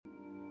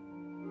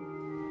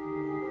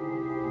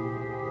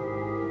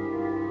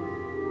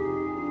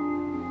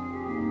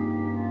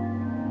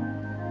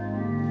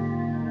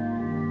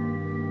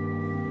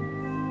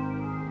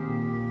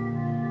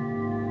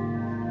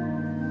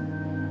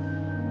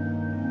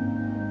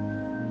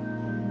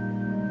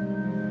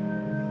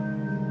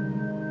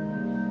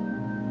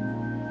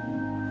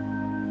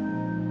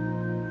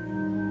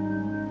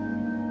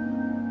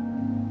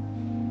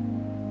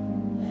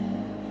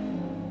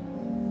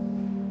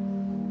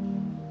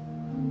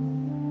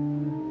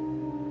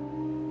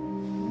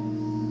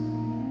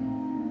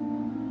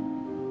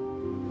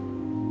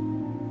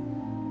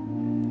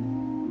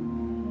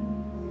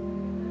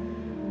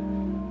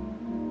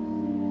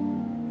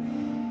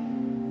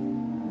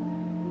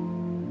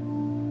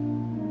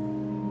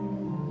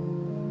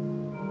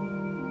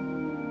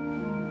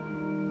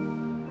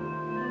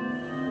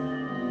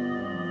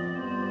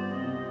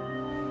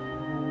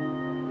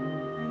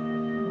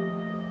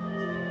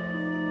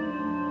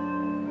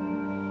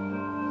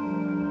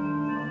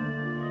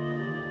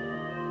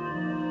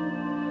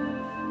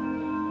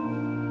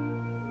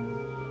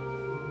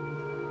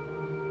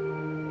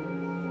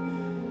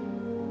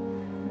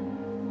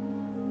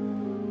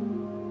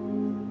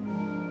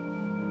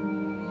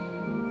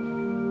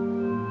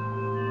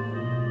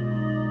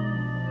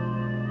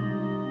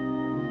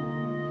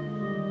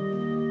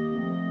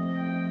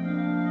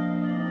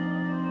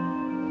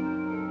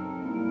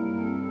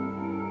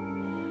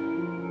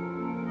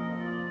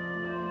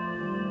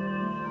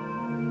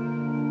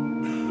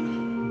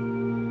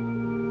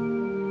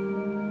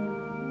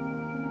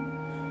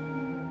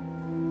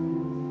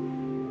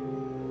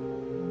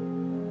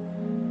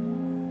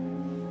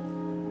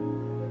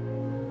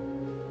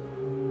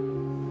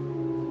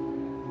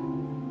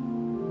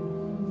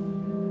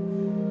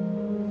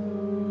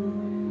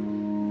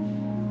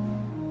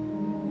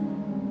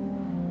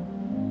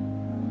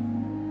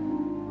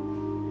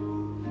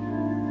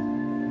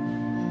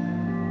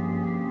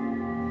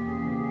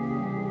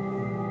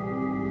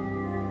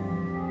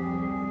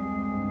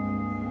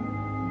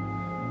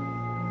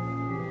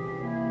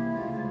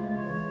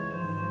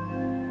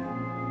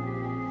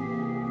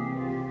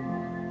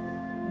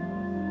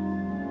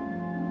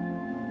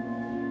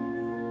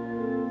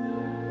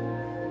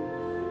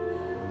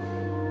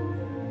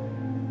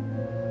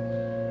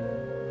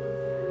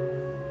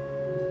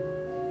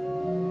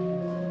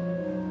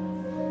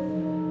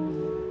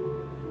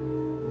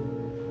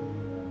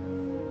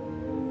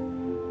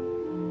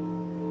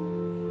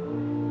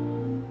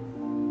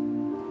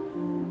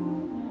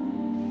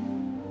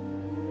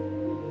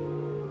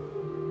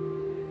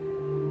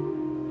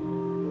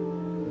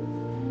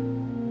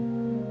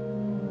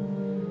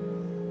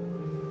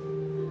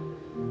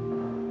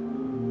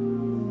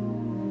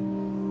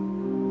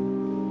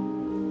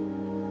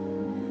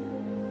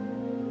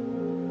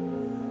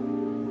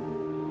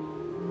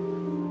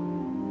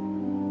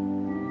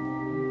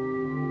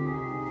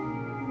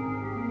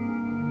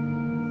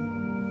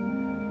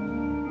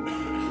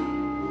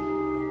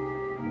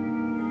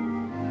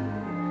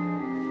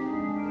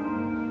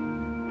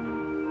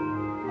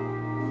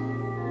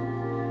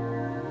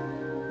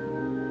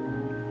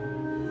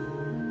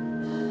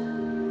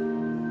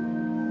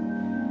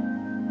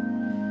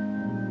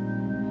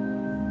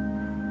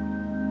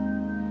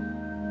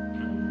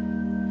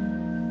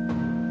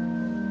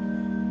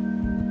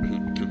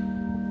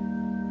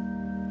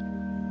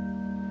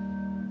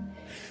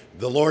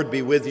The Lord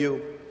be with you,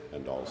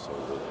 and also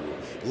with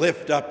you.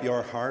 Lift up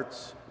your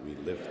hearts. We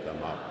lift them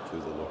up to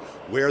the Lord.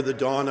 Where the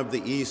dawn of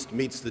the east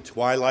meets the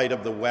twilight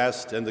of the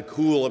west, and the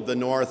cool of the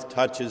north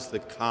touches the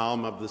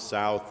calm of the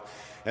south,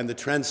 and the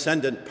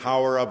transcendent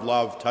power of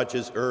love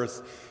touches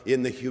earth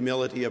in the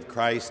humility of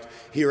Christ,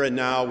 here and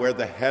now, where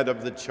the head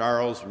of the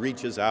Charles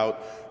reaches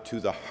out to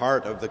the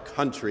heart of the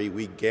country,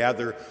 we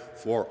gather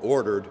for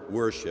ordered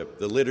worship.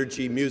 The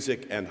liturgy,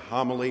 music, and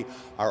homily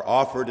are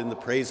offered in the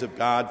praise of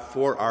God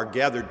for our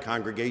gathered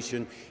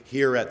congregation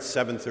here at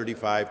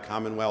 735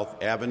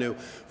 Commonwealth Avenue,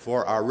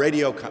 for our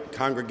radio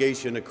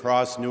congregation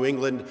across New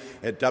England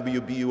at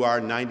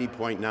WBUR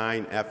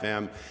 90.9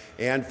 FM,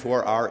 and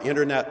for our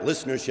internet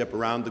listenership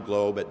around the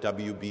globe at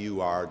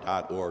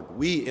WBUR.org.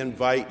 We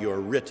invite your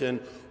written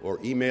or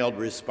emailed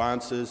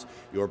responses,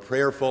 your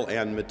prayerful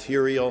and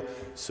material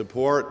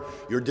support,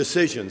 your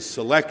decisions,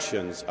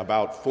 selections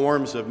about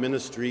forms of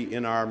ministry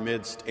in our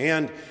midst,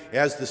 and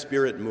as the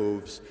Spirit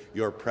moves,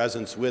 your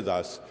presence with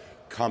us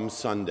come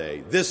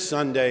Sunday. This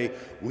Sunday,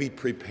 we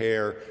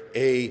prepare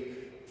a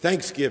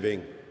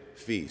Thanksgiving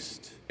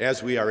feast.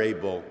 As we are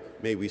able,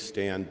 may we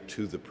stand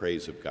to the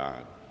praise of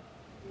God.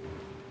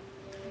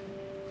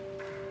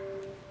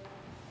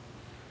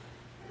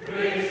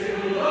 Praise to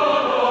the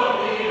Lord,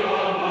 the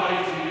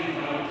Almighty,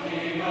 the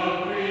King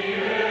of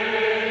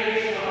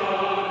creation.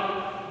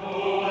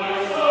 Oh, my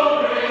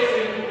soul, praise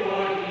Him,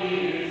 for He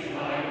is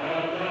my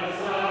help and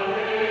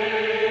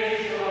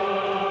salvation.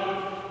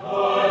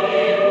 For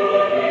He who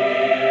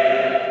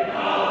appeared,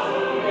 now to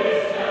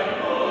His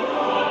temple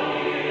draw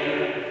near.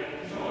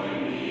 Join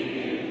me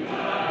in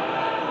glad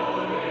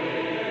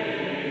adoration.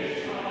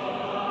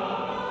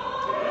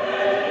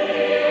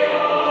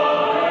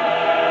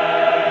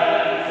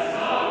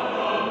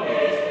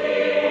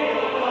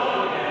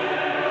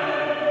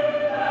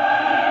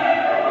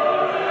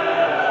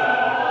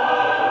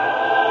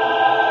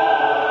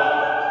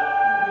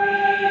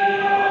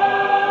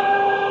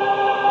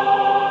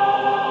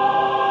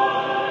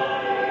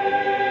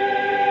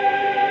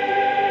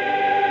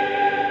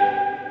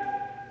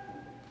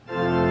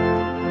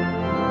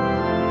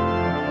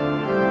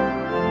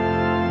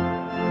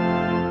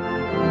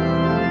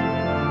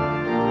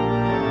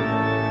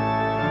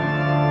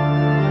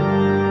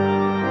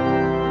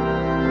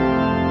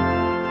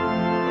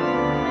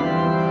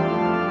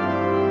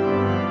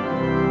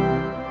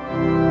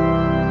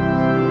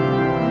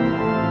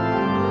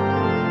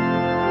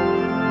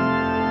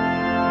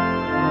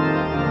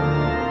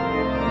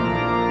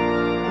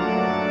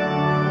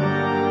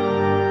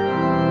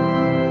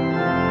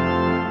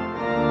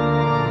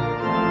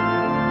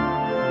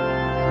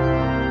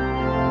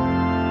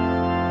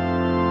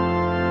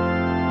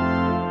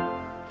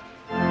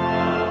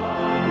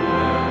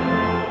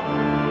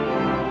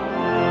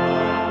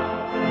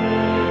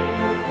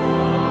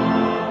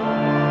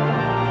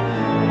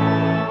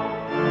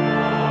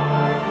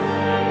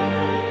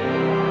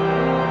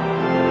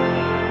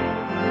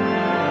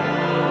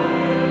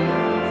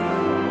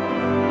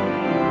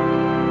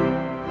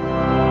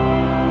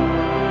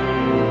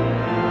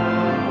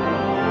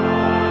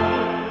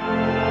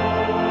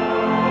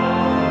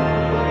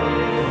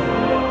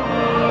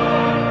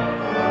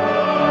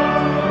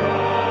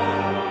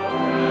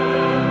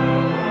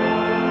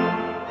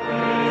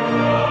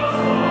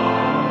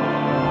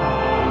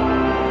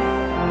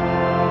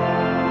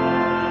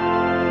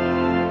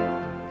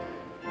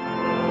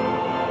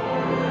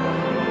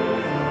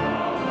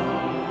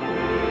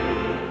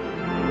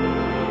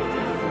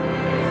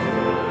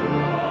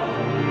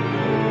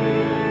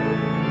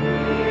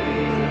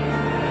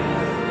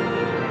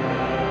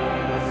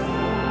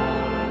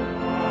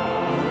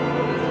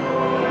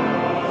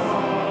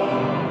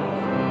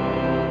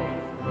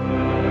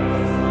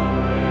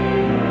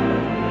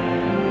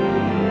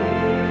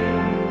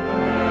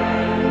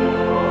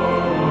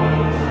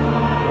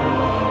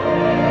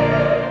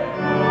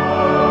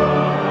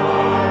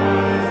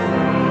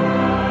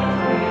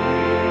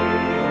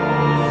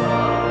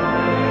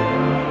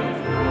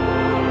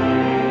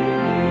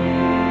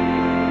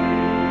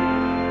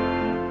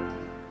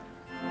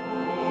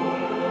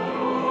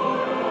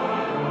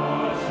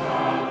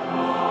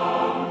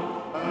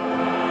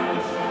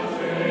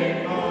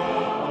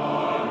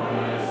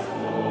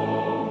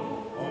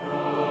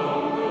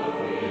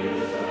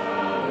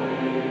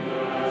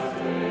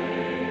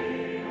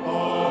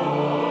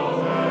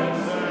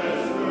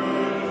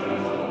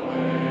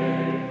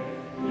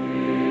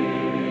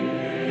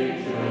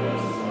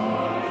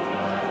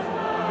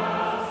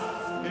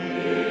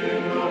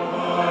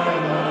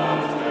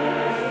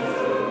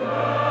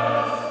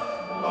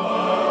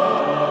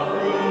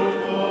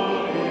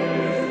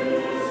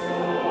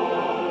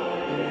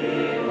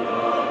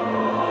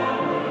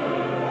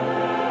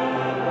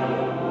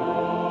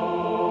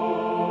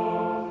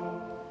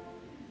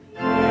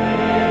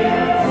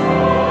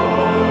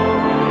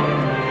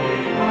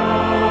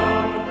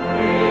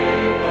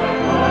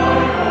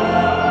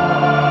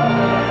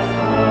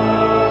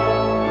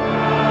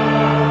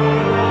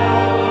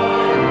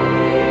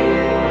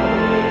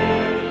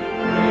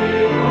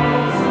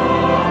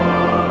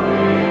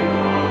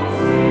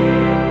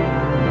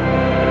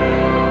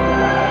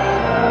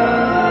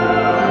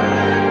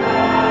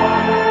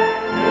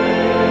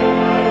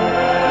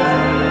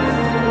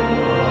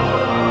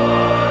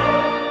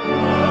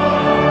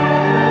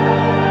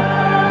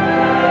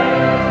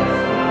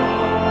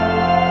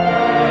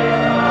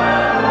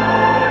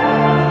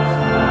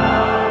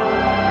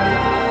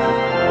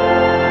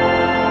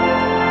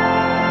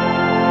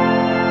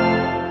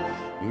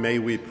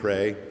 we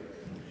pray.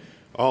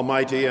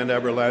 Almighty and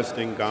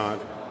everlasting God,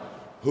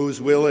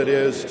 whose will it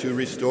is to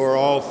restore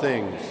all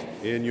things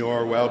in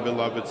your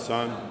well-beloved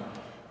Son,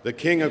 the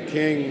King of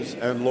kings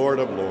and Lord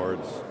of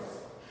lords,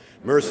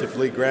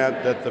 mercifully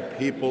grant that the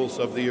peoples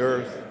of the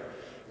earth,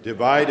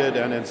 divided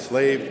and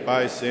enslaved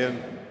by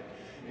sin,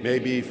 may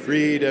be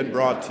freed and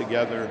brought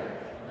together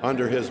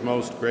under his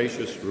most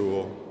gracious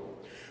rule,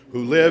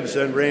 who lives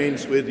and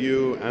reigns with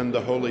you and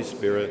the Holy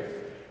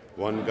Spirit,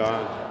 one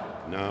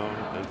God, now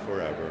and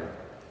forever.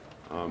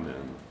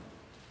 Amen.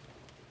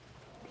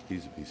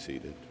 Please be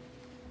seated.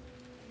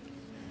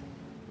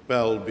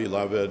 Well,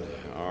 beloved,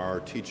 our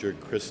teacher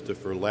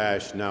Christopher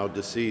Lasch, now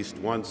deceased,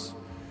 once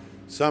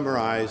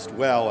summarized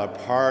well a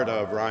part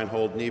of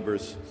Reinhold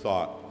Niebuhr's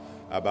thought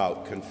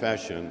about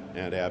confession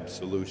and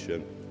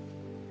absolution.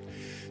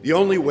 The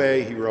only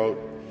way, he wrote,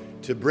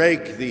 to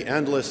break the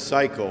endless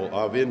cycle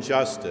of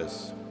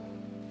injustice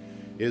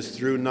is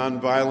through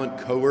nonviolent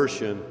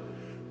coercion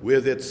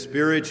with its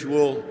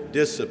spiritual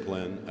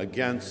discipline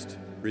against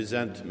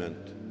resentment.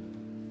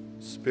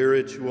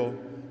 Spiritual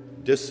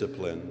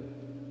discipline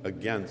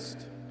against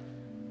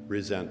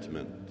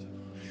resentment.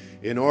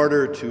 In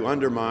order to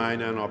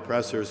undermine an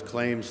oppressor's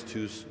claims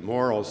to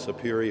moral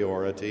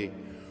superiority,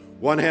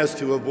 one has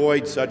to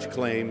avoid such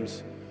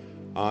claims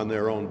on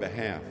their own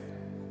behalf.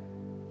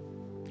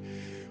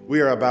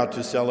 We are about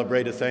to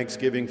celebrate a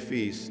Thanksgiving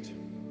feast.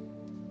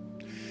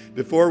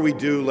 Before we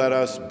do, let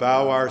us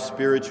bow our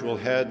spiritual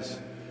heads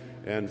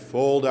and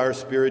fold our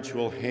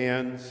spiritual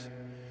hands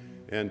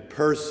and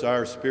purse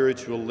our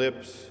spiritual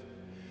lips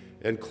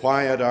and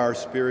quiet our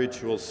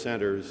spiritual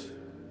centers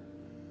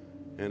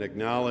and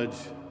acknowledge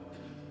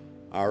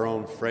our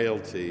own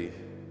frailty,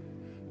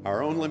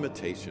 our own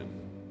limitation,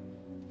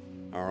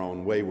 our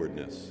own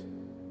waywardness,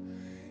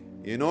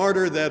 in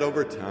order that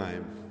over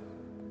time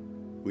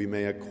we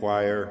may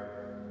acquire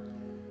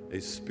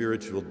a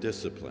spiritual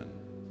discipline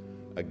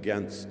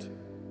against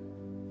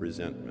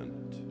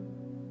resentment.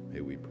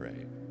 May we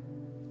pray.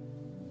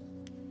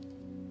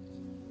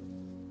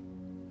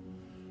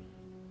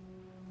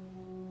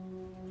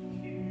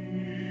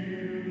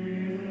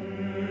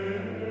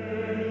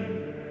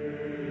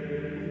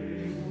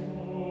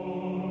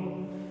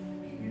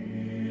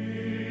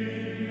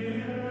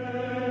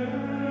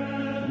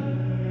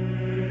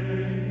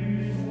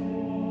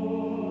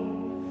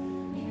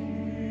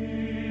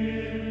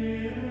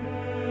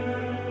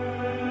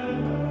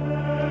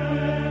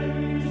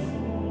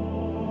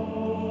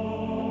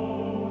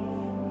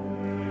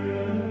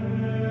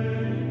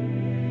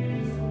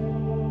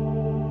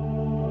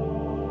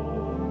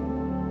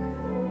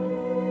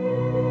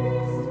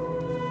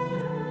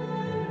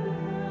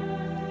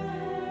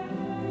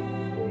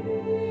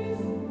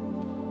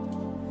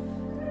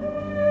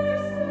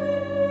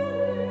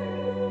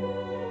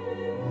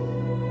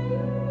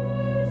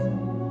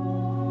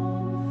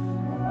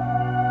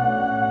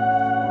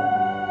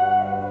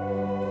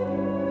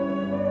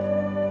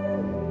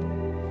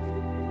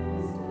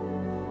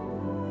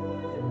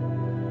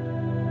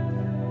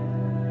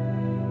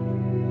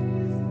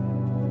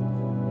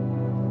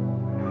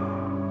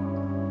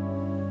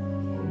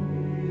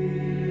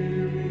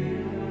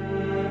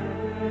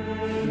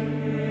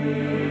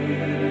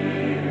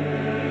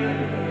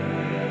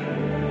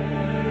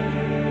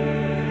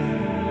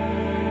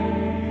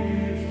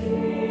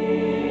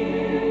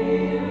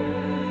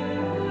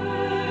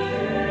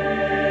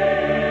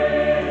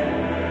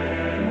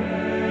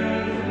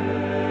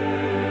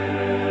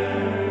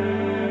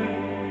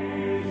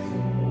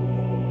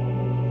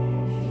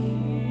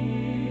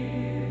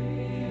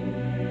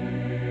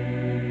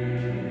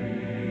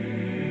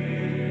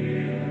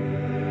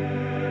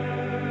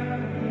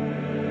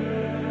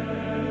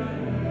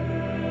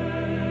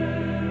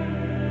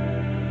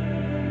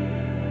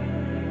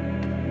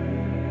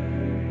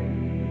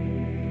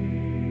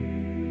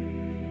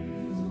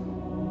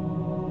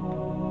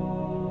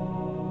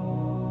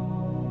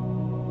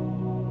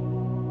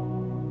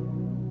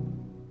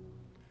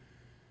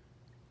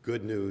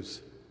 Good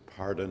news,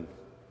 pardon.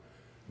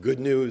 Good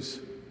news,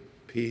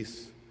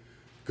 peace.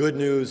 Good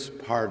news,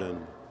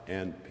 pardon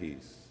and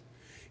peace.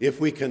 If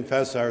we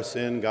confess our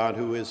sin, God,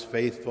 who is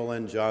faithful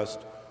and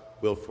just,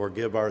 will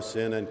forgive our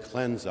sin and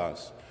cleanse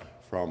us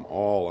from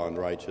all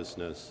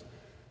unrighteousness.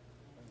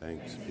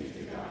 Thanks be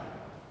to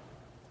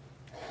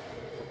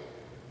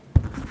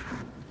God.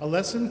 A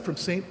lesson from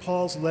St.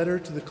 Paul's letter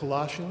to the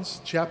Colossians,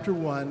 chapter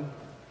 1,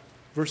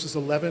 verses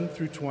 11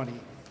 through 20.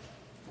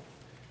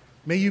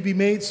 May you be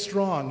made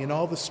strong in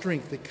all the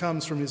strength that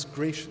comes from his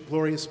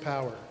glorious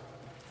power,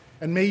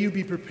 and may you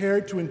be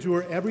prepared to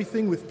endure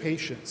everything with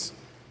patience,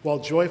 while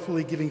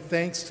joyfully giving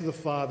thanks to the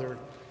Father,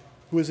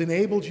 who has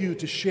enabled you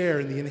to share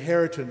in the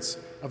inheritance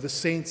of the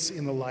saints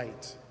in the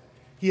light.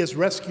 He has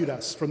rescued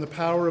us from the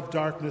power of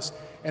darkness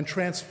and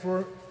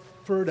transferred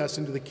us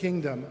into the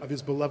kingdom of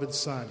his beloved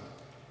Son,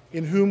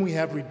 in whom we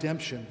have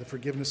redemption, the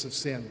forgiveness of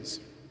sins.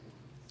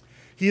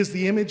 He is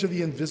the image of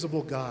the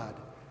invisible God,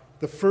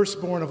 the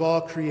firstborn of all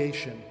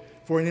creation.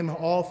 For in him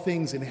all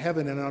things in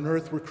heaven and on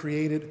earth were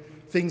created,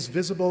 things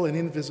visible and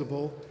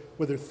invisible,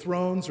 whether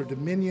thrones or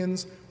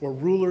dominions or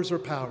rulers or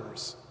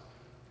powers.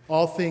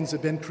 All things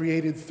have been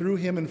created through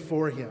him and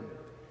for him.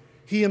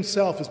 He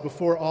himself is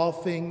before all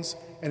things,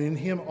 and in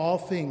him all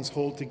things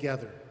hold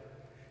together.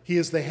 He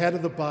is the head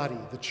of the body,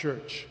 the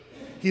church.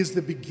 He is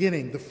the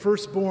beginning, the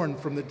firstborn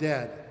from the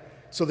dead,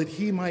 so that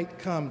he might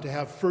come to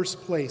have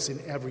first place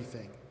in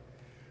everything.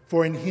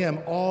 For in him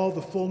all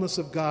the fullness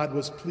of God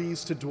was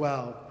pleased to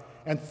dwell,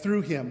 and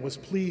through him was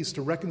pleased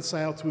to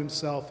reconcile to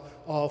himself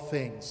all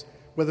things,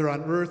 whether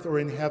on earth or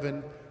in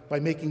heaven, by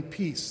making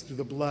peace through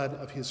the blood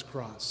of his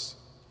cross.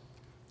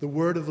 The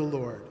word of the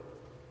Lord.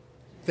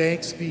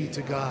 Thanks be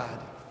to God.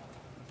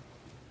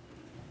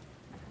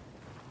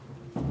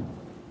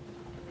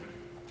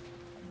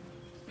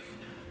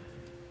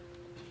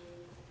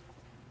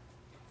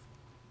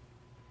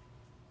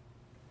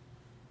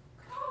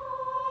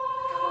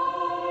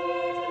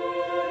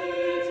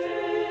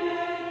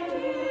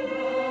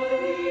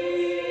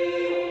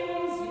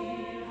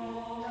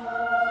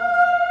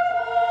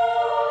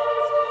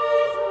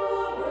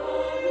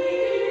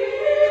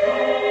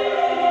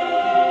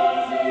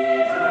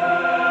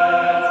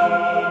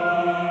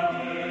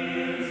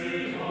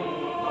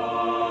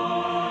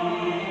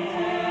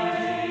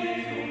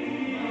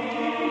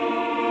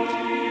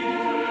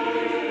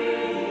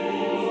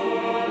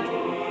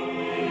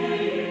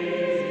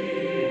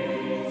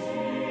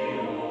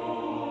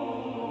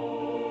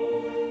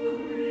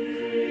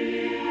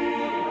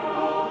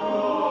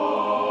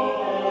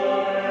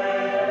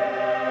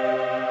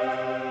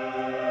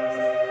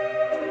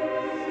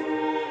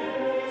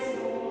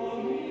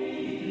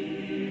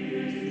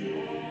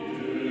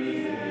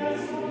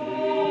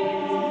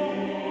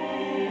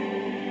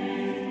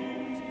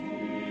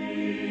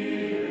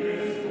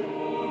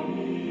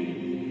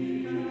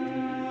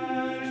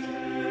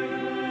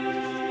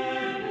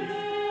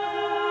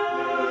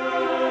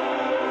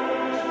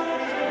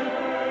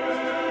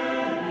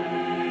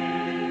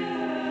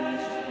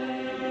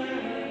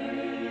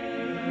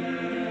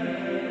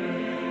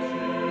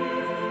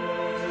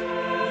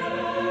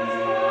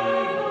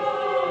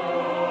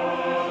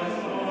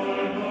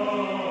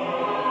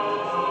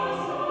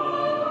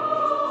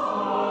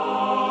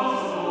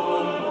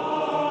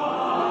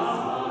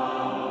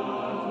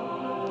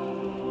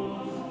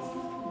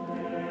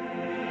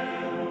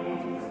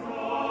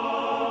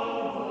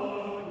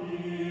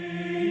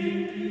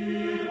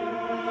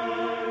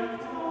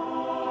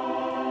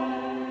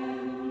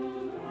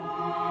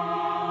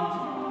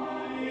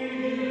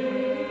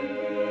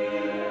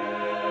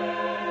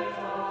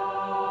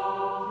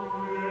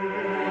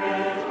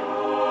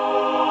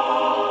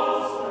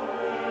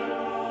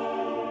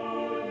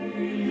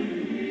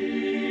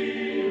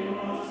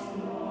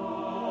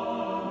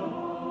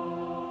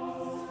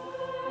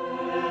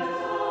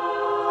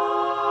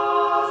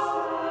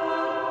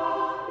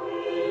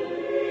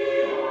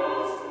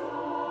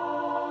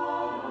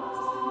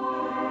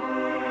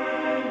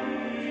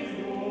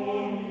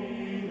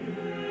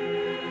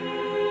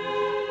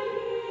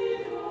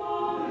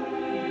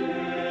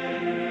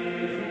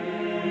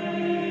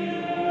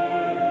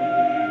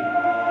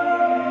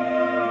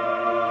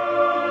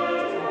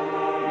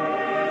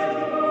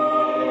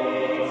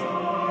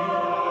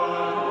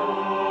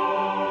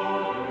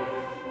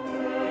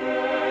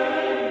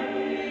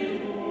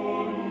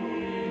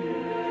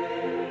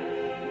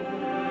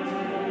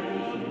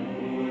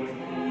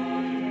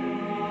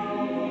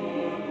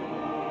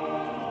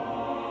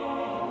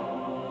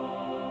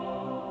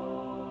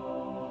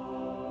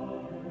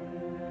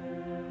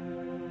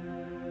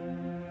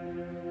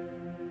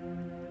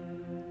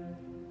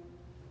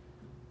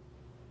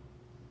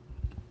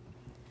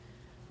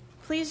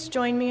 Please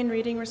join me in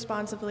reading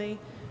responsively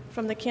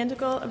from the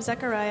Canticle of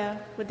Zechariah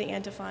with the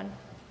antiphon.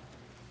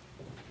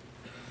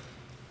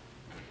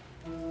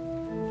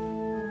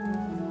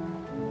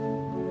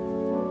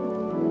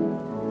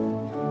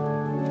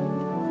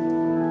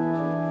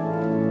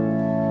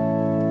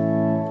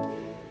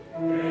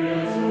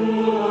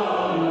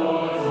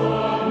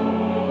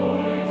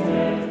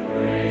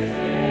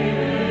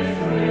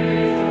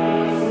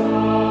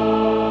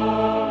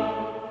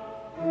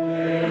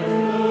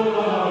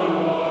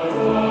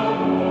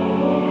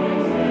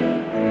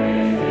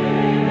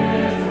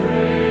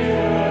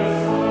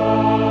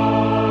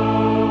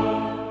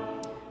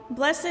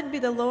 Blessed be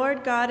the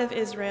Lord God of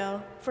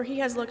Israel, for he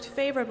has looked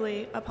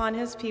favorably upon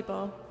his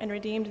people and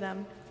redeemed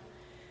them.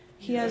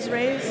 He has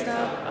raised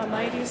up a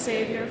mighty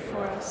Savior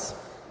for us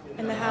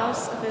in the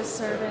house of his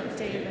servant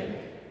David,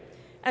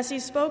 as he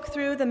spoke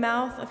through the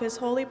mouth of his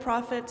holy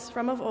prophets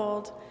from of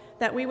old,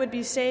 that we would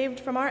be saved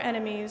from our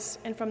enemies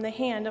and from the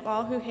hand of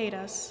all who hate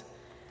us.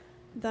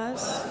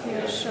 Thus he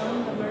has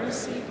shown the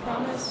mercy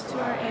promised to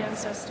our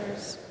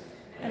ancestors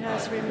and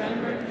has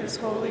remembered his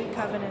holy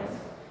covenant,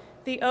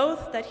 the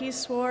oath that he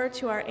swore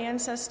to our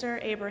ancestor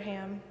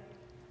Abraham,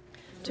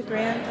 to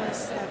grant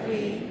us that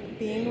we,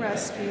 being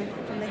rescued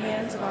from the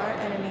hands of our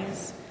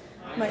enemies,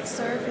 might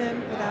serve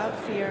him without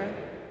fear,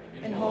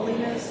 in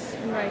holiness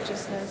and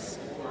righteousness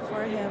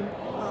before him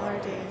all our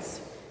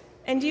days.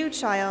 And you,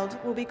 child,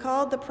 will be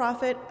called the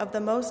prophet of the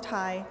Most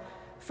High,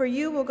 For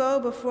you will go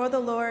before the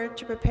Lord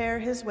to prepare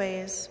his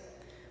ways,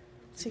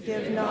 to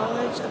give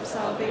knowledge of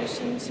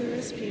salvation to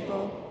his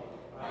people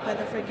by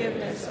the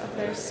forgiveness of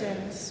their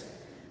sins.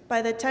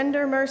 By the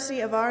tender mercy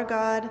of our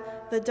God,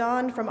 the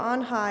dawn from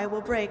on high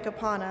will break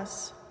upon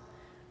us,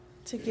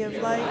 to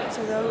give light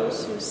to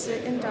those who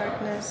sit in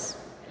darkness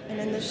and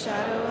in the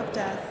shadow of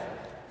death,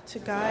 to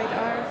guide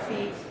our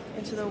feet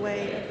into the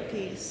way of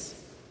peace.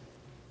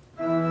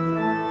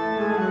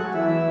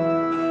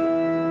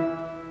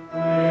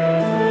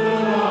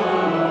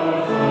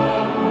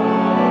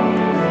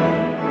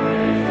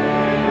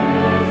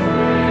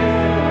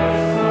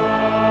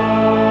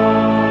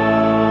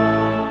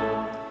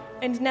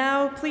 And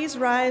now, please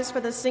rise for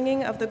the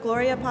singing of the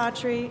Gloria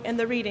Patri and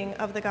the reading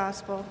of the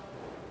Gospel.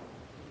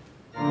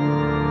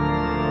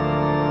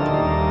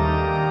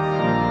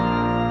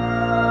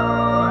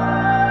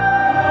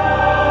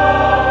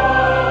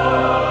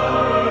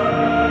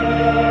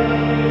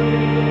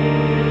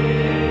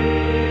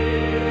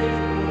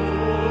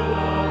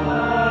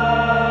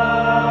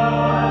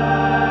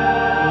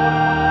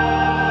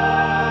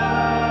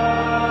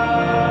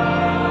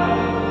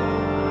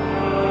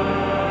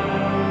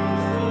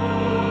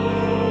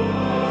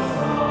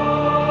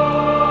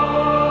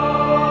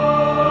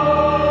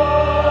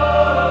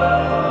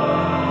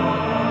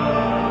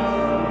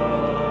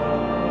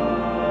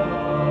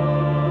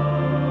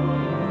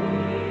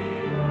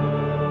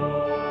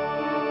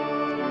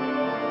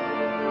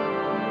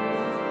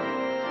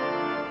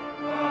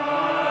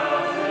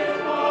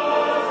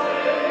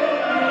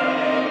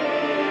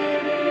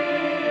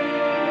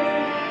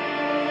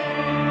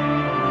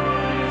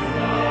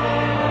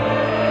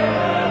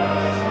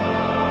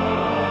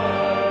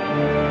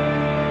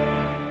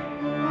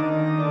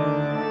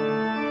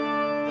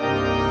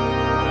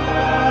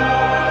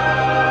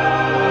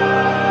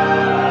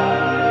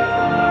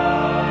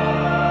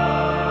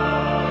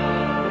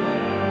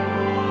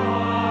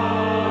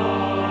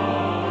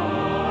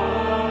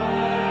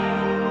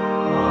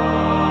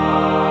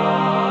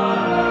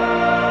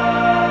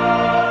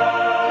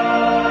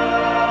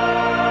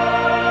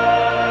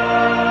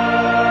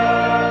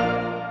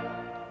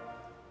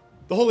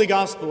 Holy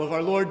Gospel of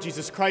our Lord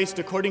Jesus Christ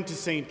according to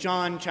St.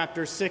 John,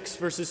 chapter 6,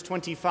 verses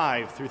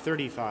 25 through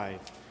 35.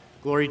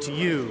 Glory to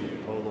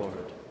you, O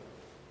Lord.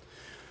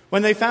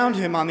 When they found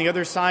him on the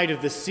other side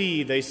of the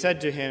sea, they said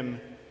to him,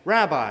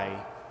 Rabbi,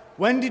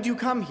 when did you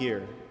come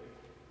here?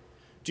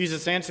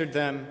 Jesus answered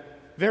them,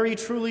 Very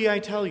truly I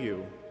tell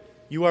you,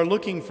 you are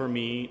looking for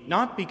me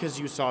not because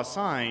you saw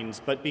signs,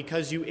 but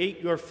because you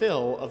ate your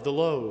fill of the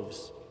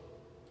loaves.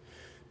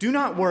 Do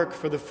not work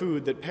for the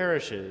food that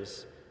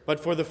perishes, but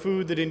for the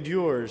food that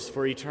endures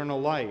for eternal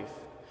life,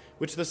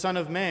 which the Son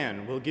of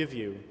Man will give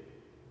you.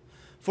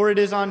 For it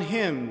is on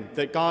him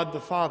that God the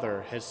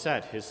Father has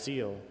set his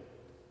seal.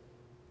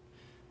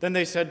 Then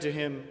they said to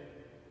him,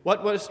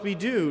 What must we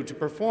do to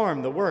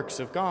perform the works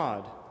of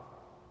God?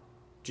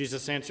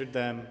 Jesus answered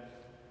them,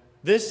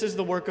 This is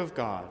the work of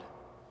God,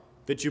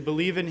 that you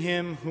believe in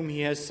him whom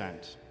he has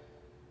sent.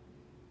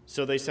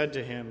 So they said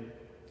to him,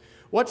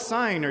 What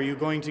sign are you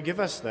going to give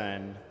us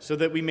then, so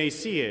that we may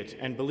see it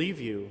and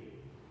believe you?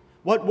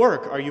 What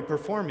work are you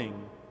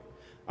performing?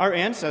 Our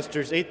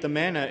ancestors ate the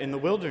manna in the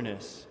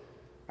wilderness.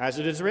 As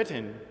it is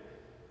written,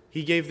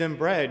 He gave them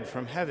bread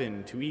from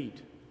heaven to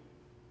eat.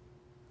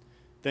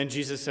 Then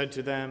Jesus said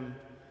to them,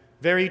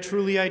 Very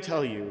truly I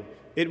tell you,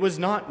 it was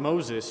not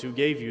Moses who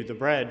gave you the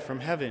bread from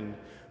heaven,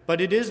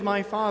 but it is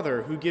my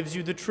Father who gives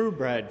you the true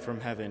bread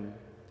from heaven.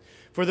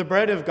 For the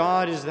bread of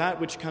God is that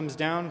which comes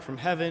down from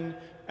heaven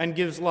and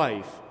gives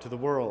life to the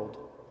world.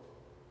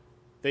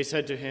 They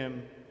said to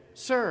him,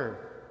 Sir,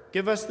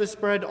 give us this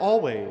bread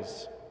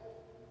always.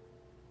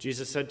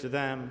 Jesus said to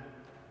them,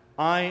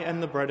 I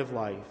am the bread of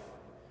life.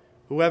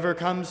 Whoever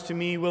comes to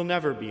me will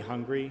never be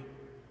hungry,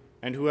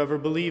 and whoever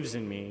believes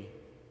in me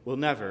will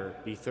never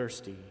be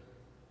thirsty.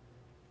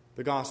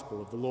 The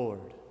Gospel of the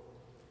Lord.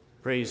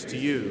 Praise to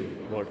you,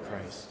 Lord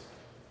Christ.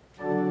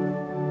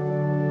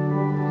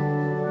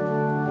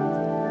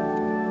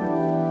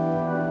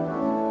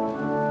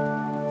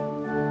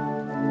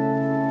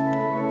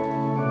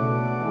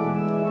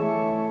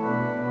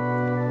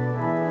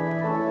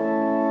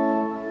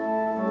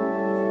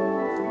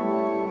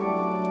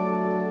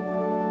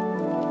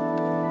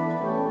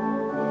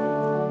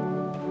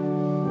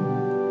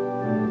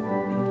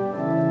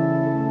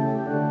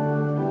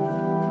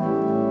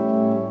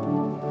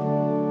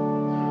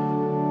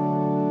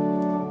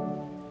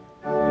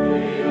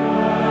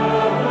 Yeah.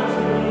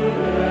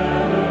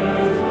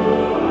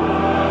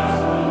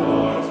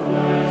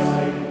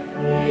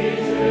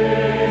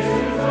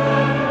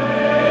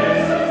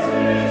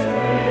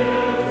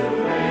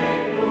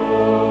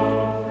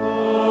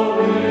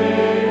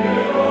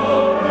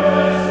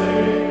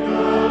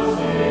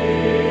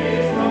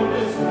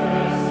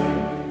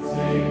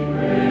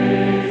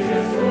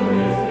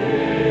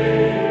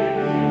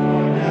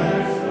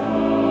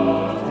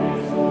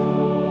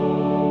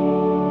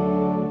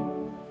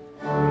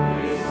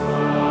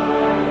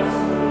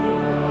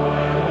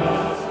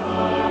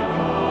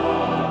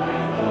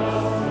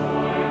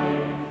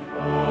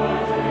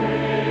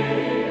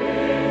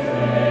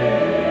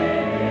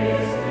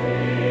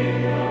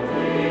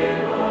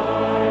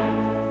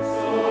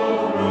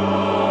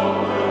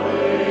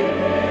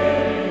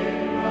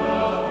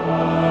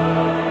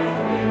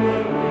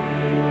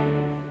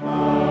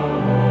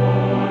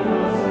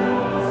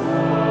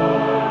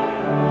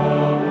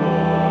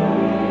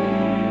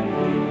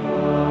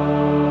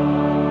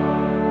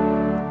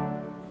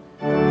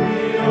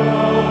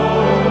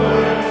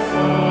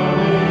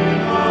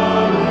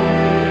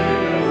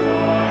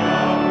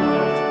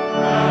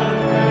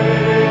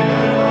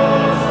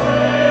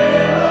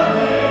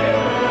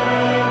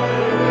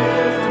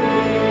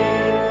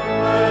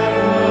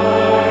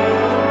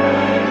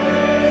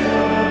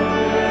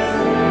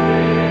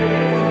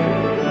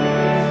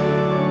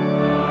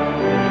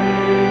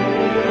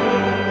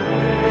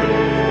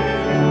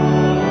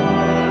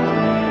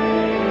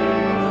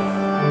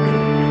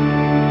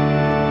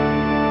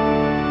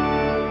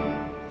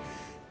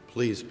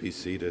 Please be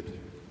seated.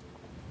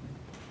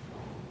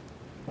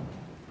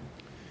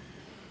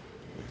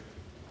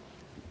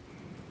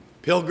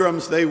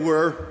 Pilgrims they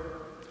were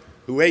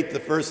who ate the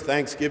first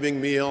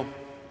Thanksgiving meal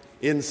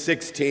in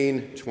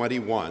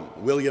 1621.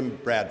 William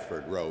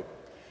Bradford wrote.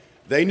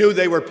 They knew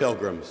they were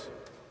pilgrims.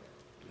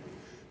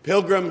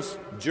 Pilgrims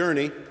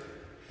journey.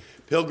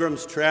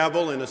 Pilgrims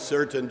travel in a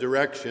certain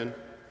direction.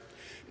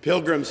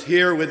 Pilgrims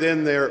hear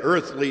within their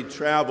earthly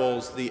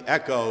travels the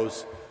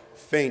echoes,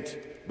 faint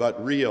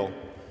but real,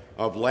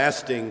 of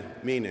lasting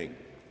meaning.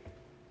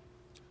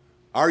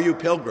 Are you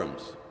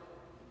pilgrims?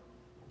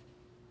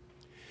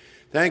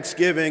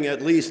 Thanksgiving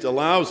at least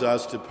allows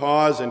us to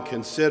pause and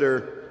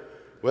consider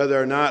whether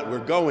or not we're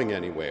going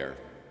anywhere.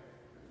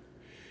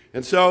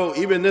 And so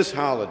even this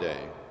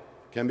holiday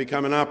can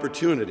become an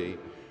opportunity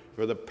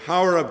for the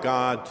power of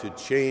God to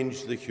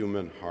change the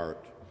human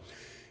heart.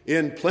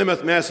 In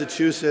Plymouth,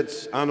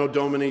 Massachusetts, Anno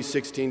Domini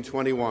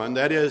 1621,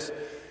 that is,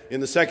 in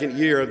the second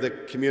year of the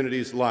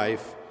community's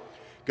life,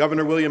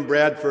 Governor William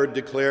Bradford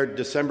declared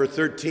December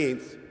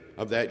 13th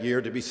of that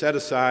year to be set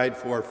aside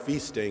for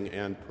feasting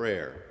and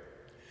prayer.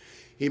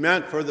 He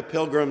meant for the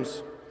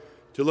pilgrims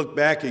to look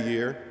back a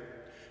year,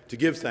 to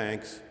give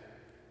thanks,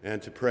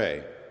 and to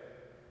pray.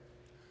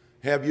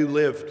 Have you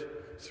lived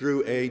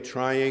through a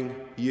trying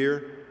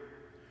year?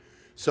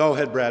 So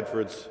had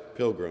Bradford's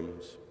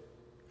pilgrims.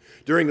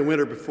 During the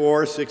winter before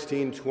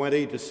 1620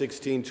 to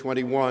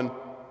 1621,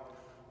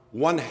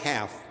 one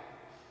half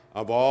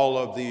of all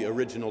of the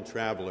original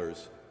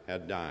travelers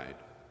had died.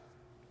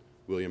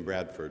 William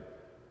Bradford.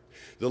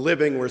 The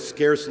living were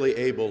scarcely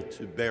able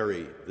to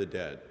bury the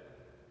dead.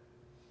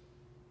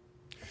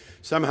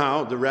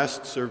 Somehow, the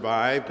rest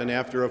survived, and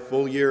after a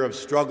full year of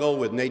struggle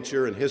with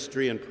nature and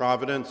history and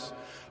providence,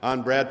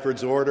 on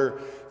Bradford's order,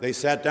 they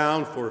sat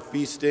down for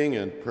feasting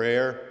and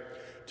prayer,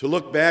 to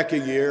look back a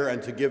year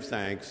and to give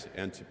thanks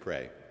and to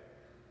pray.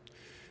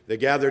 They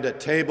gathered at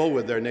table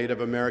with their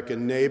Native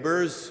American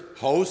neighbors,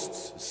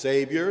 hosts,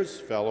 saviors,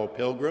 fellow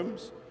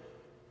pilgrims,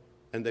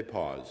 and they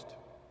paused.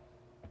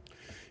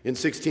 In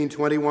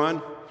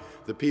 1621,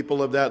 the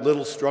people of that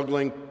little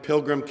struggling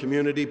pilgrim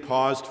community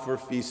paused for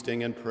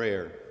feasting and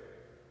prayer.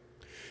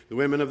 The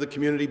women of the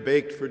community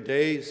baked for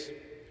days.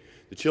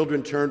 The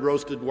children turned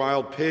roasted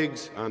wild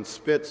pigs on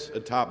spits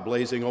atop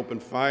blazing open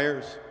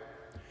fires.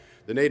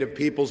 The native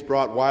peoples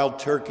brought wild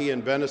turkey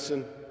and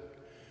venison.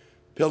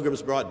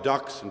 Pilgrims brought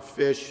ducks and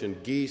fish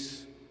and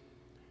geese,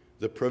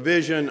 the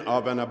provision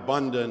of an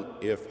abundant,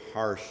 if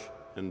harsh,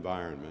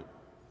 environment.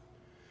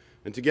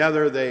 And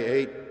together they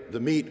ate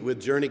the meat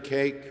with journey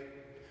cake,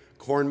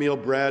 cornmeal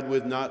bread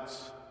with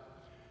nuts,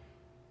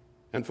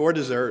 and for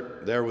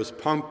dessert, there was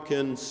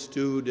pumpkin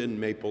stewed in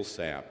maple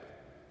sap.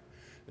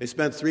 They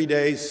spent 3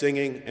 days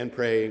singing and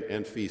praying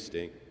and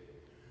feasting,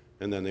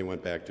 and then they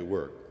went back to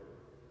work.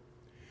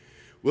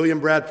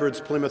 William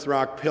Bradford's Plymouth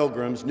Rock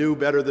pilgrims knew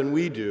better than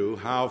we do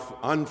how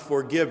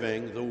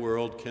unforgiving the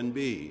world can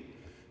be,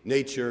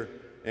 nature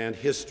and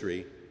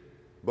history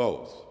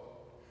both.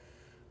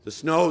 The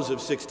snows of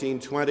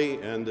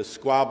 1620 and the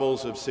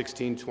squabbles of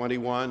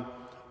 1621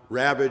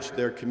 ravaged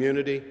their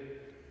community,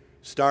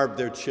 starved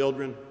their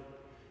children,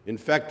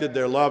 infected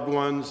their loved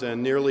ones,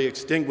 and nearly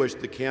extinguished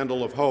the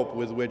candle of hope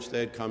with which they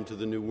had come to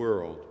the New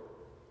World.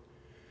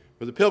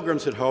 For the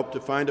pilgrims had hoped to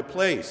find a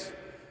place,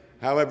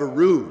 however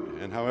rude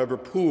and however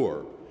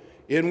poor,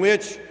 in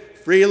which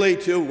freely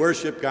to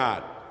worship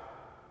God.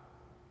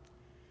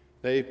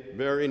 They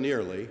very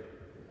nearly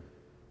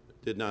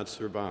did not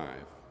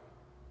survive.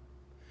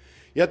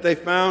 Yet they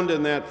found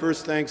in that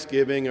first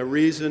Thanksgiving a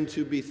reason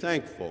to be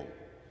thankful,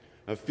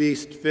 a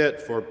feast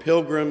fit for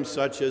pilgrims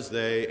such as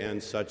they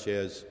and such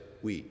as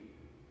we.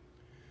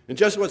 And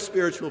just what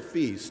spiritual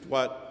feast,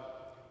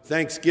 what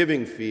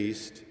Thanksgiving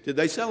feast did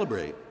they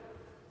celebrate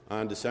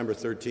on December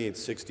 13th,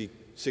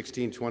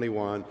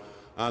 1621,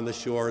 on the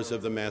shores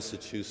of the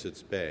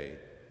Massachusetts Bay?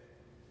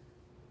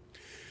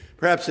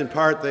 Perhaps in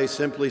part they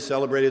simply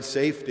celebrated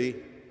safety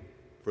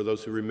for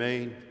those who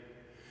remained.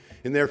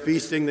 In their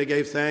feasting they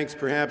gave thanks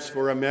perhaps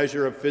for a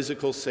measure of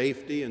physical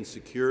safety and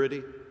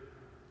security.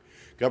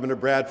 Governor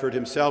Bradford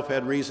himself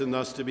had reason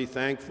thus to be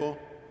thankful.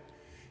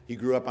 He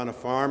grew up on a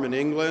farm in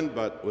England,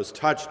 but was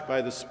touched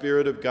by the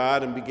Spirit of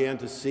God and began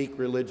to seek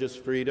religious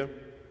freedom.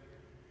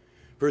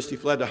 First he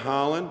fled to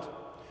Holland,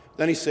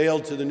 then he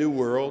sailed to the New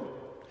World,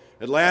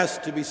 at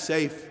last to be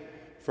safe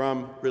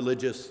from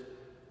religious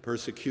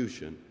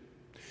persecution.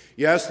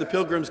 Yes, the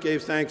pilgrims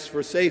gave thanks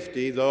for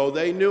safety, though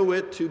they knew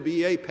it to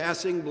be a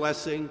passing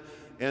blessing,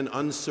 an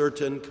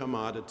uncertain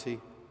commodity.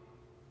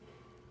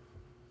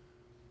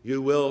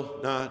 You will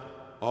not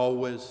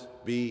always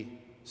be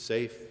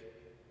safe.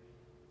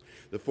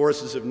 The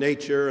forces of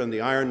nature and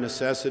the iron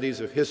necessities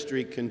of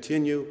history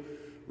continue,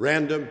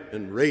 random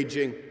and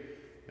raging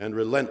and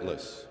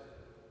relentless.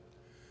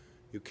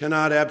 You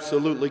cannot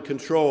absolutely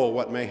control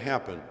what may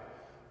happen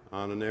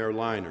on an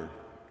airliner,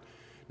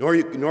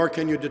 nor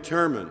can you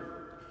determine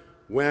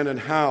when and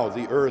how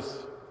the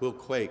earth will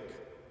quake.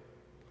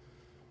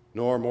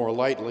 Nor more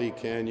lightly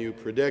can you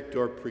predict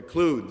or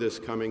preclude this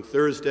coming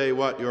Thursday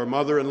what your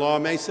mother-in-law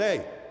may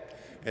say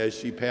as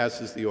she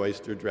passes the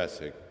oyster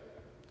dressing.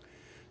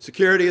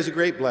 Security is a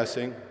great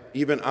blessing,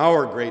 even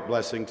our great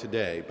blessing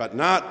today, but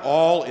not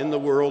all in the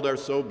world are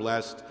so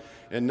blessed,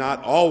 and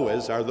not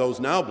always are those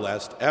now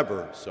blessed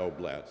ever so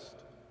blessed.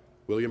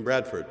 William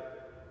Bradford.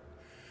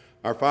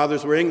 Our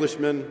fathers were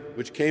Englishmen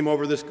which came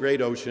over this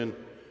great ocean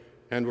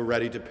and were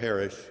ready to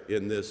perish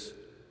in this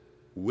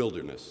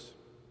wilderness.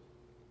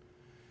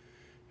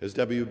 As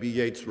W.B.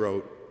 Yeats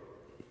wrote,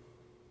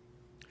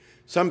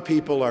 some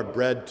people are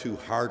bred to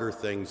harder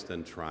things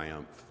than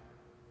triumph.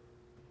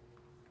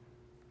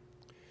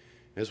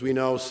 As we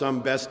know, some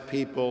best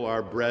people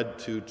are bred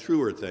to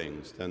truer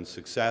things than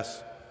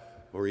success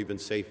or even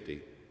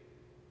safety.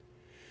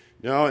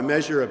 No, a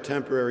measure of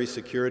temporary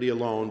security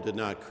alone did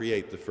not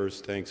create the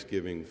first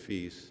Thanksgiving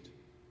feast.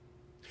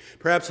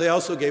 Perhaps they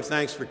also gave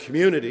thanks for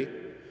community.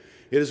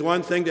 It is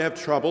one thing to have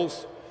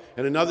troubles,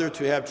 and another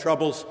to have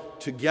troubles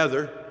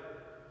together.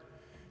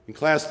 In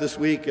class this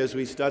week, as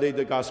we studied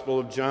the Gospel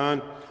of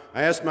John,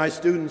 I asked my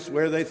students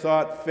where they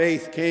thought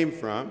faith came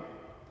from.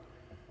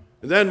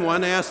 And then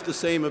one asked the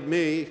same of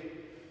me,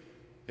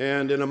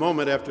 and in a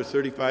moment after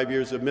 35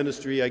 years of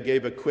ministry, I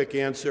gave a quick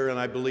answer, and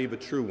I believe a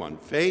true one.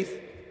 Faith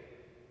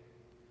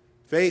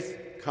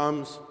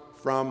comes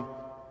from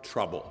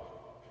trouble.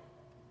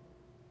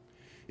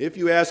 If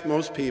you ask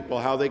most people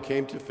how they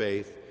came to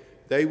faith,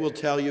 they will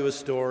tell you a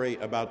story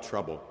about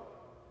trouble.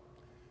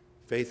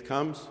 Faith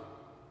comes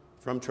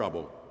from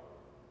trouble.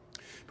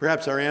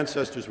 Perhaps our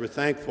ancestors were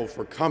thankful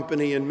for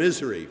company in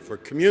misery, for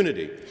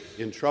community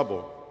in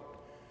trouble.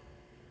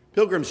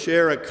 Pilgrims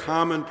share a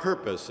common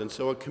purpose, and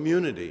so a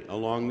community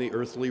along the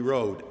earthly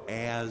road,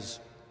 as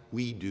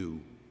we do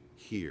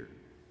here.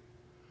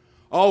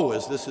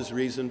 Always, this is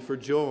reason for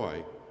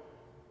joy.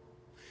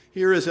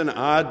 Here is an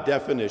odd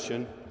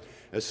definition.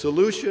 A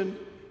solution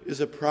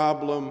is a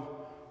problem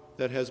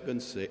that has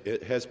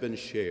been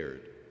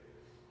shared.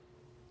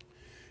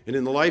 And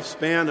in the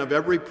lifespan of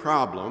every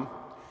problem,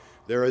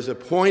 there is a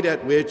point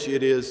at which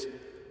it is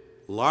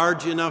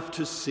large enough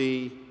to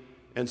see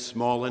and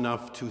small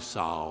enough to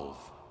solve.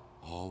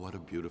 Oh, what a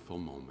beautiful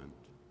moment.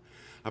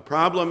 A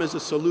problem is a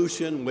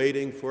solution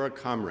waiting for a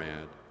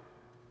comrade.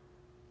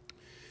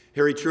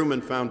 Harry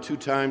Truman found 2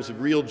 times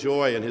of real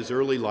joy in his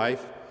early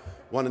life,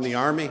 one in the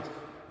Army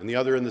and the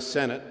other in the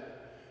Senate,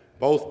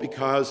 both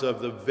because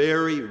of the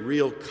very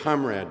real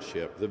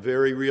comradeship, the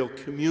very real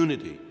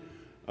community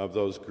of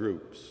those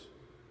groups.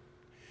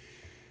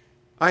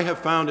 I have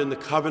found in the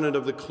covenant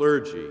of the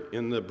clergy,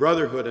 in the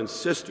brotherhood and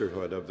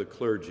sisterhood of the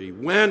clergy,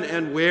 when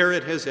and where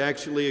it has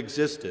actually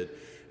existed,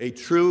 a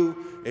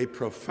true, a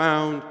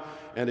profound,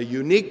 and a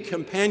unique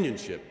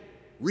companionship,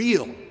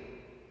 real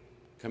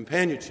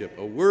companionship,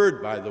 a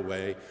word, by the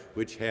way,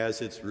 which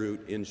has its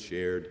root in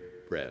shared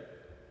bread.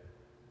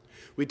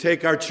 We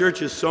take our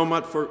churches so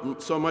much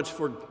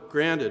for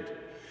granted,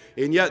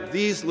 and yet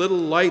these little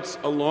lights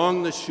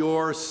along the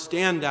shore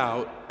stand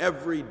out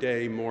every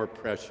day more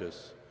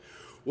precious.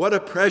 What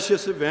a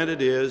precious event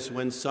it is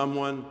when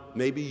someone,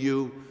 maybe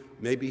you,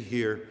 maybe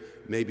here,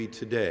 maybe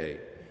today,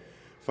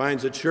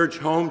 finds a church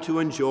home to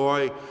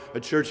enjoy, a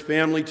church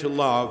family to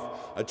love,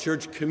 a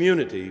church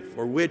community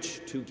for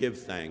which to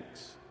give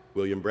thanks.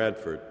 William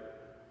Bradford.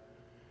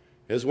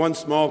 As one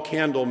small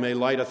candle may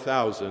light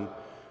 1,000,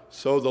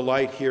 so the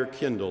light here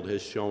kindled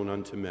has shone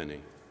unto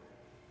many.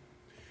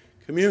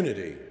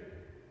 Community,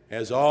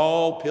 as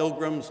all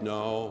pilgrims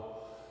know,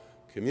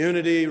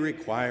 community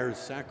requires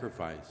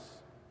sacrifice.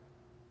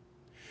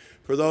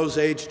 For those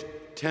aged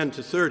 10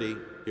 to 30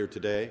 here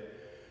today,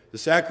 the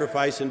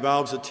sacrifice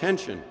involves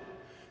attention,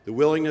 the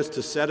willingness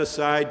to set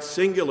aside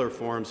singular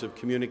forms of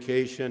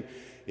communication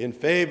in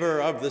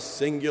favor of the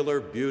singular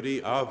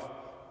beauty of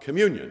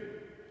communion.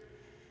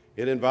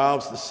 It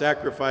involves the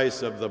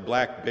sacrifice of the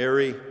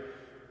blackberry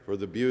for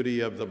the beauty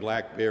of the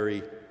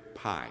blackberry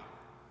pie.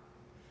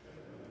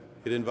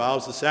 It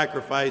involves the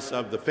sacrifice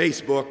of the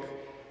Facebook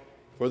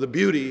for the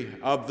beauty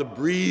of the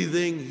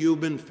breathing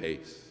human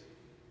face.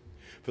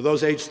 For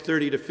those aged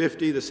 30 to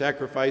 50, the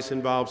sacrifice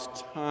involves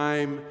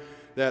time,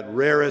 that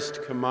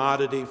rarest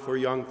commodity for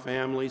young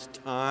families,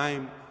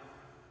 time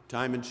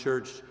in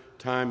church,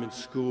 time in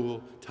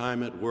school,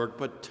 time at work,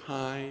 but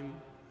time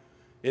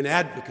in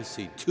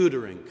advocacy,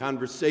 tutoring,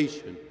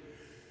 conversation,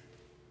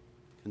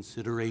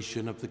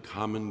 consideration of the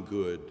common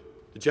good.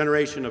 The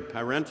generation of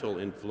parental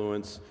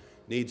influence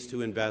needs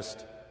to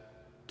invest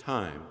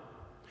time.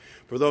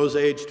 For those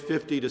aged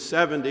 50 to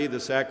 70, the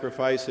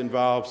sacrifice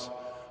involves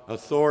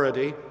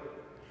authority,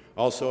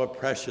 also a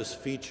precious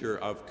feature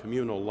of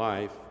communal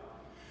life.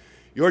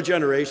 Your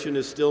generation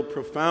is still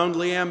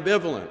profoundly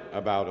ambivalent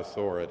about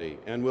authority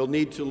and will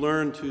need to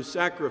learn to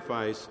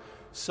sacrifice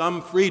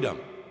some freedom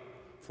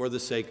for the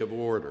sake of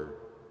order.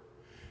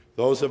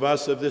 Those of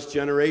us of this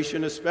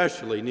generation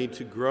especially need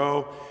to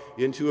grow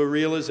into a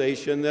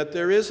realization that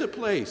there is a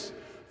place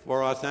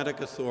for authentic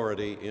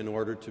authority in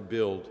order to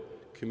build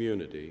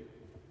community.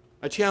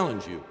 I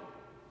challenge you,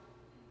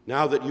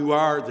 now that you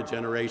are the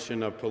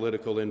generation of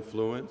political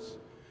influence,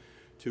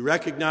 to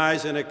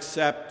recognize and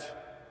accept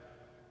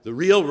the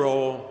real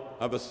role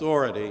of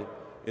authority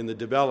in the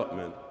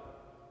development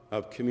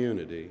of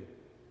community.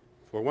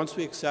 For once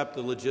we accept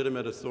the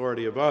legitimate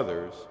authority of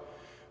others,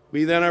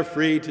 we then are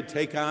free to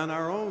take on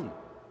our own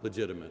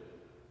legitimate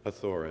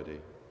authority.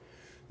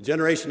 The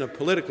generation of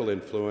political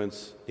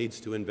influence needs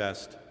to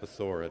invest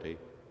authority.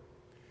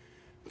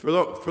 For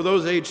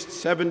those aged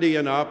 70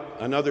 and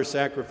up, another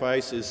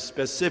sacrifice is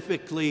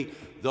specifically,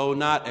 though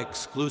not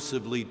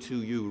exclusively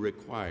to you,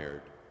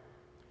 required.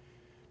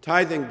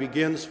 Tithing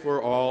begins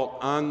for all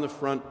on the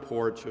front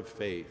porch of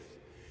faith.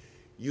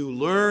 You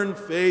learn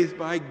faith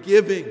by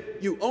giving.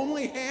 You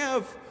only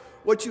have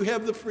what you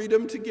have the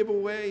freedom to give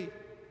away.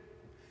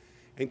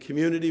 And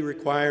community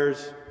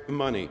requires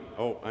money.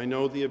 Oh, I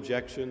know the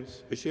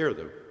objections. I share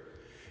them.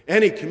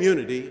 Any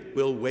community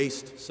will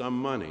waste some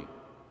money.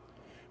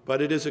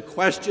 But it is a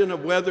question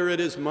of whether it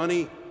is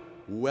money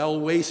well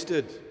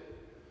wasted.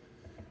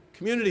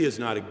 Community is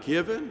not a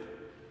given.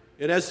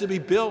 It has to be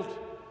built.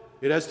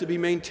 It has to be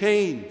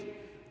maintained.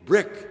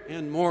 Brick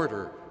and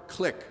mortar,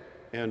 click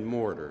and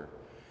mortar.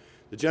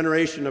 The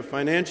generation of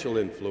financial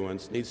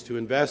influence needs to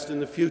invest in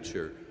the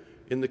future,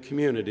 in the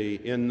community,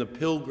 in the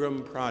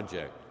Pilgrim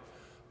Project,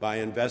 by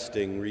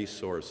investing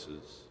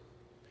resources.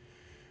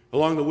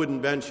 Along the wooden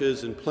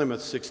benches in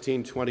Plymouth,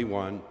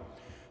 1621,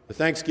 the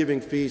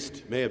Thanksgiving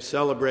feast may have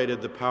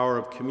celebrated the power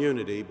of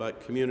community,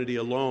 but community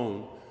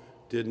alone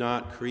did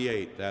not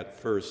create that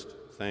first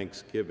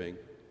Thanksgiving.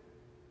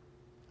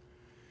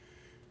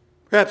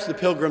 Perhaps the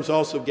Pilgrims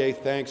also gave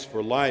thanks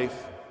for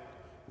life.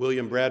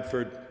 William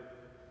Bradford,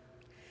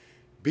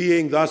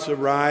 being thus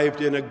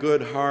arrived in a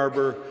good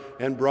harbor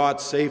and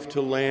brought safe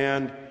to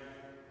land,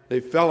 they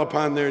fell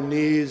upon their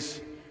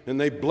knees and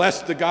they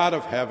blessed the God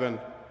of heaven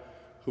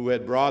who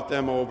had brought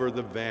them over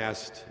the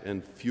vast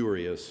and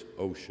furious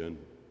ocean.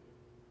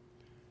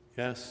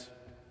 Yes,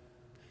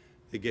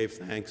 they gave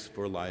thanks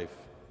for life.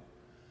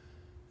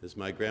 As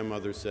my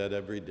grandmother said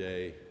every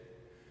day,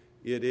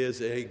 it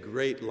is a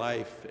great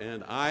life,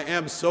 and I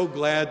am so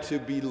glad to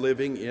be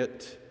living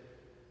it.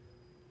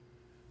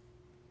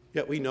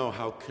 Yet we know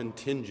how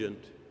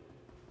contingent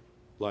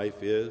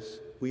life is.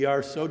 We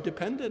are so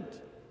dependent,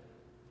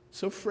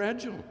 so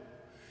fragile.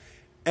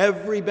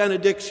 Every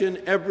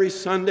benediction, every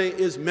Sunday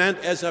is meant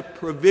as a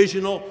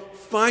provisional,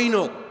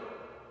 final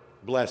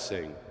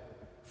blessing,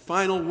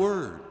 final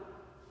word.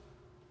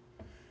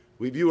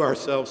 We view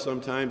ourselves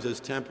sometimes as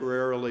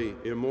temporarily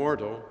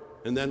immortal,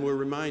 and then we're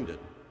reminded,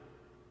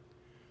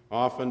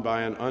 often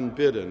by an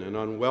unbidden and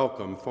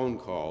unwelcome phone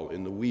call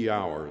in the wee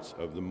hours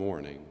of the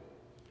morning.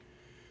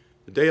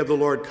 The day of the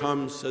Lord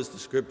comes, says the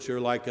Scripture,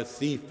 like a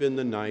thief in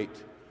the night,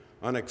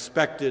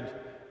 unexpected,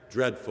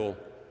 dreadful,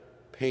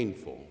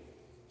 painful.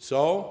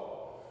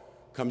 So,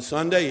 come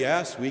Sunday,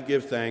 yes, we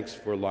give thanks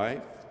for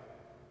life.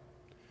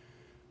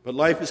 But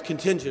life is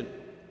contingent,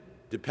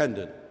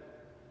 dependent,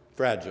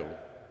 fragile.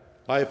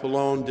 Life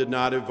alone did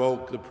not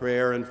evoke the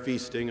prayer and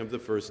feasting of the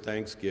first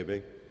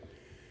Thanksgiving.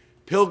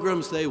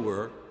 Pilgrims they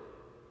were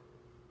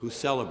who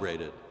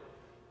celebrated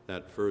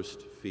that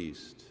first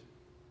feast.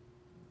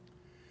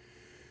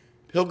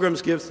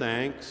 Pilgrims give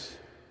thanks.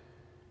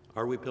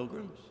 Are we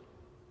pilgrims?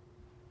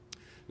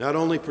 Not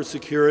only for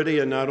security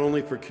and not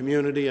only for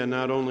community and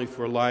not only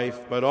for life,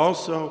 but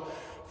also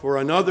for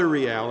another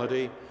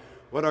reality,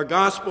 what our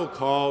gospel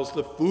calls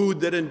the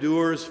food that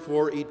endures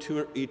for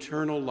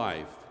eternal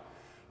life,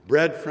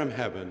 bread from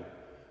heaven,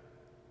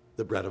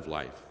 the bread of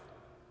life.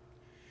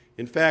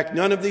 In fact,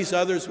 none of these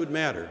others would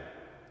matter.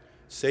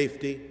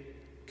 Safety,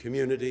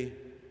 community,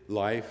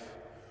 life,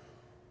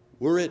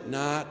 were it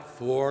not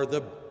for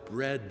the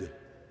bread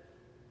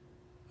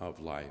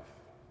of life.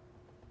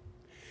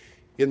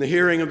 In the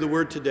hearing of the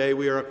word today,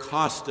 we are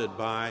accosted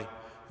by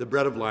the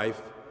bread of life,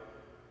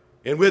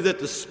 and with it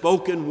the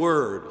spoken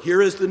word.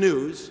 Here is the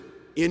news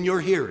in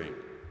your hearing,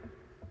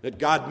 that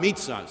God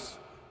meets us,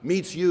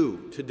 meets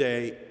you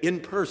today in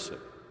person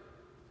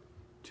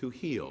to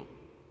heal.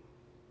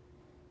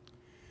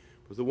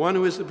 But the one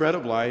who is the bread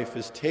of life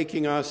is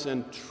taking us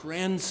and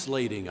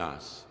translating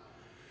us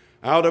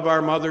out of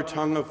our mother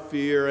tongue of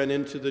fear and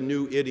into the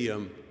new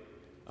idiom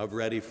of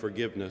ready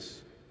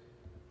forgiveness.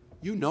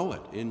 You know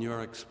it in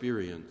your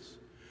experience.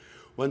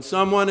 When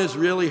someone has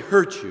really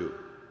hurt you,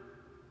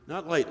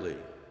 not lightly,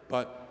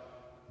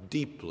 but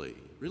deeply,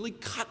 really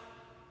cut,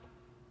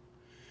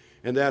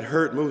 and that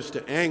hurt moves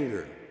to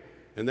anger,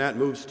 and that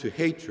moves to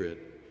hatred.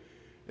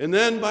 And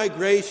then by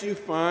grace you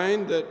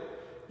find that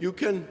you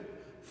can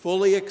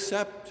fully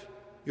accept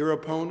your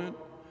opponent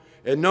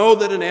and know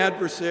that an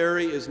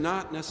adversary is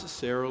not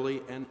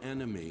necessarily an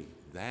enemy.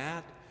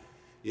 That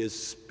is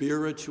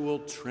spiritual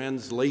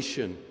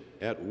translation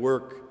at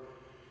work,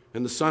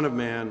 and the Son of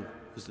Man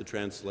is the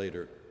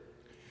translator.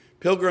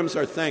 Pilgrims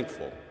are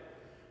thankful,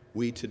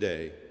 we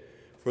today,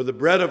 for the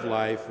bread of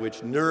life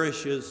which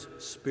nourishes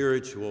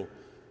spiritual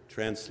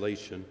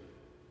translation.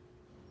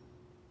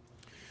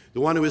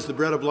 The one who is the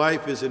bread of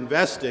life is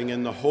investing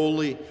in the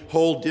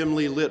whole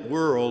dimly lit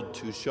world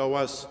to show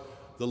us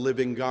the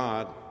living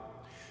God.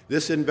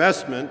 This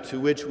investment, to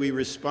which we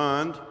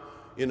respond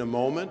in a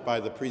moment by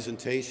the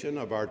presentation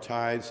of our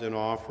tithes and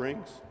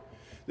offerings,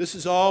 this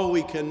is all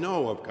we can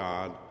know of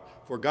God,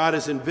 For God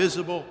is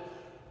invisible,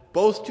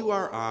 both to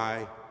our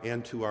eye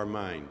and to our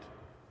mind.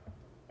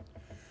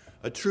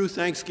 A true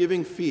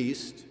Thanksgiving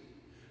feast,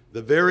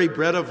 the very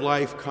bread of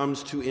life,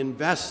 comes to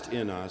invest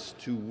in us,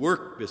 to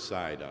work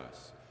beside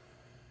us.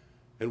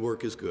 And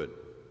work is good.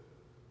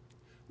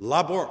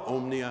 Labor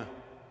omnia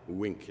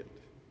vincit.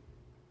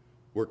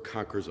 Work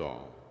conquers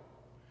all.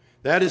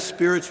 That is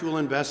spiritual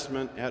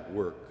investment at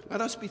work.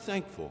 Let us be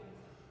thankful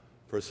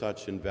for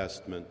such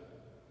investment.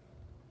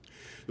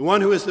 The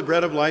one who is the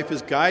bread of life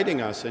is guiding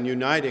us and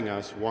uniting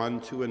us one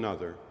to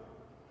another.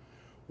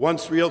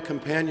 Once real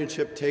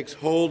companionship takes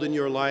hold in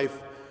your life,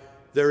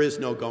 there is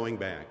no going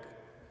back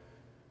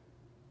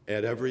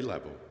at every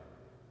level.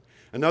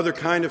 Another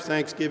kind of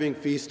Thanksgiving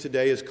feast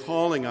today is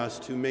calling us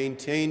to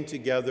maintain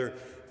together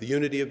the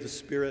unity of the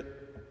Spirit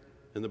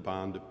and the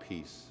bond of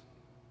peace.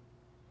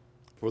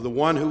 For the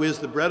one who is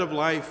the bread of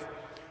life,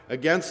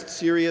 against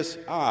serious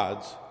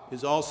odds,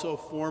 is also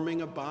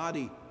forming a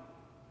body.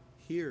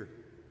 Hear,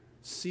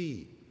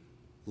 see,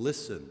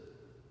 listen,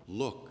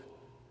 look,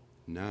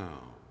 now.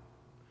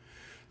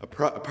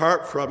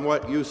 Apart from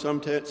what you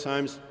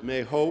sometimes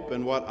may hope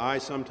and what I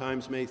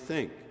sometimes may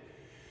think,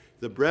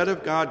 the bread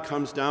of God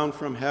comes down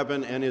from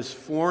heaven and is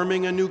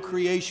forming a new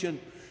creation,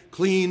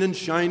 clean and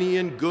shiny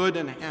and good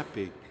and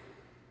happy.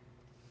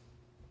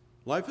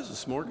 Life is a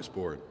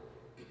smorgasbord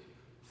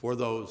for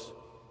those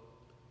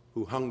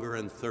who hunger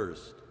and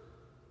thirst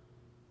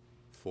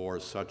for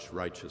such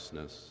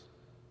righteousness.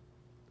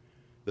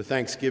 The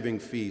Thanksgiving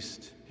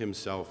feast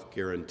himself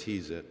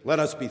guarantees it. Let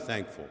us be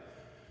thankful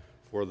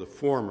for the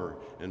former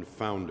and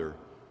founder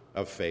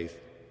of faith.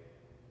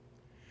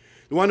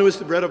 The one who is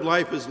the bread of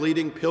life is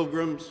leading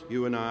pilgrims,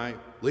 you and I,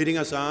 leading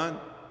us on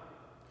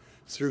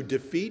through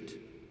defeat,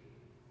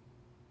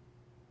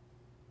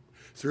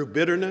 through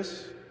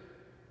bitterness,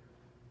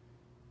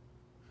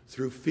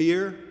 through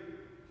fear,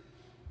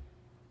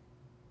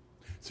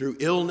 through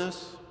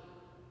illness,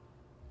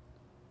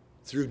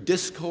 through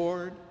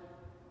discord,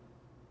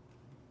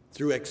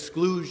 through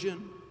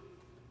exclusion,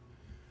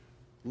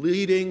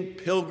 leading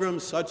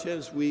pilgrims such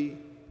as we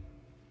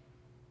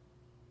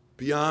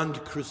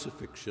beyond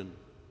crucifixion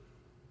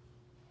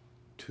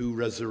to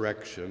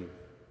resurrection.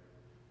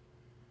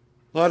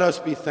 Let us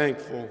be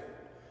thankful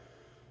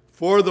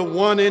for the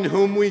one in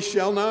whom we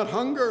shall not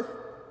hunger,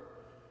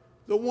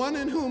 the one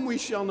in whom we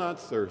shall not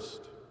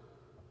thirst.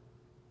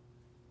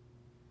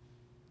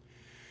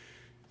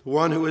 The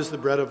one who is the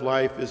bread of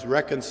life is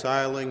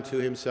reconciling to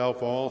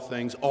himself all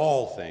things,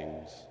 all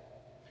things.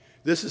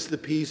 This is the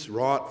peace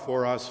wrought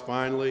for us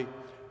finally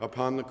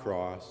upon the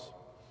cross.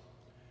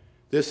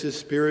 This is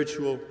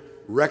spiritual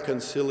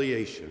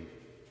reconciliation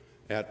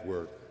at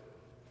work,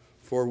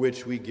 for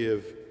which we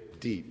give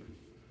deep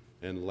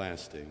and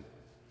lasting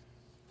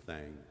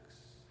thanks.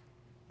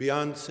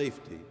 Beyond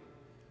safety,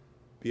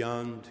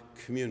 beyond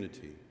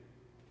community,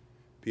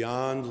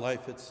 beyond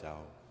life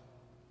itself,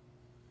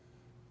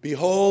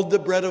 behold the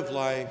bread of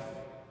life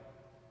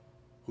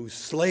who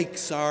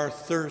slakes our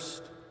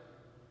thirst,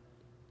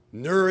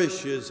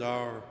 nourishes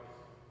our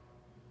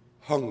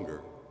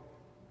hunger,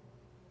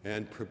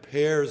 and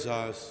prepares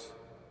us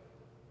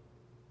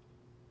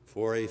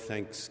for a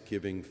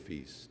Thanksgiving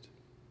feast.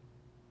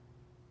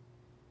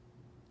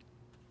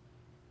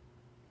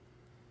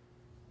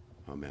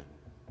 Amen.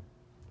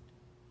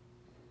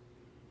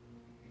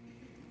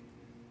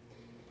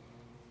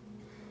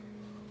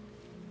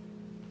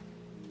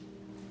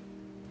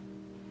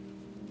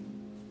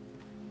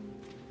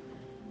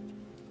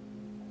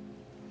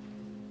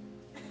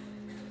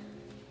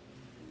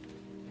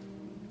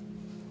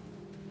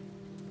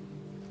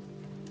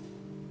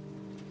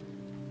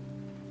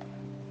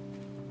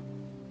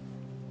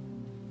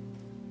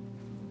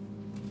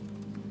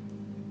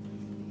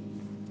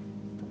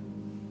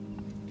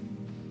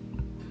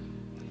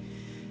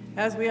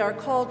 As we are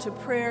called to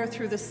prayer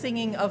through the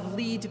singing of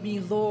Lead Me,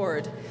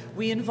 Lord,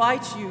 we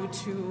invite you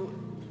to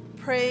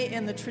pray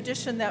in the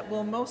tradition that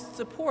will most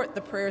support the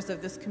prayers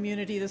of this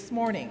community this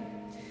morning.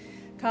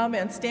 Come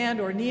and stand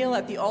or kneel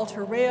at the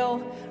altar rail,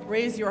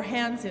 raise your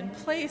hands in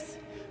place,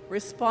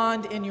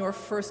 respond in your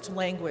first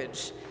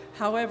language,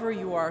 however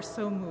you are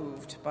so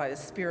moved by the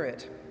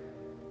Spirit.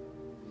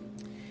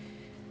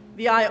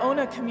 The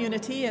Iona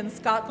community in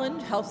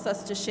Scotland helps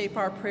us to shape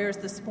our prayers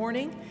this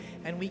morning,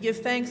 and we give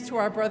thanks to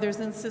our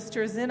brothers and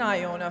sisters in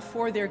Iona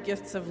for their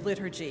gifts of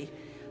liturgy,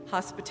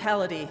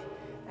 hospitality,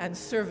 and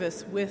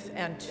service with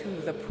and to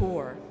the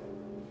poor.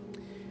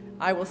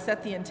 I will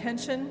set the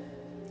intention.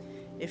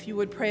 If you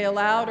would pray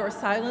aloud or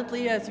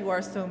silently as you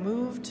are so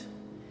moved,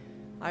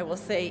 I will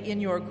say, in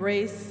your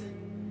grace,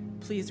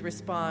 please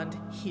respond,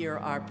 hear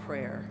our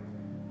prayer.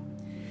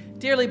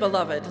 Dearly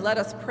beloved, let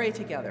us pray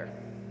together.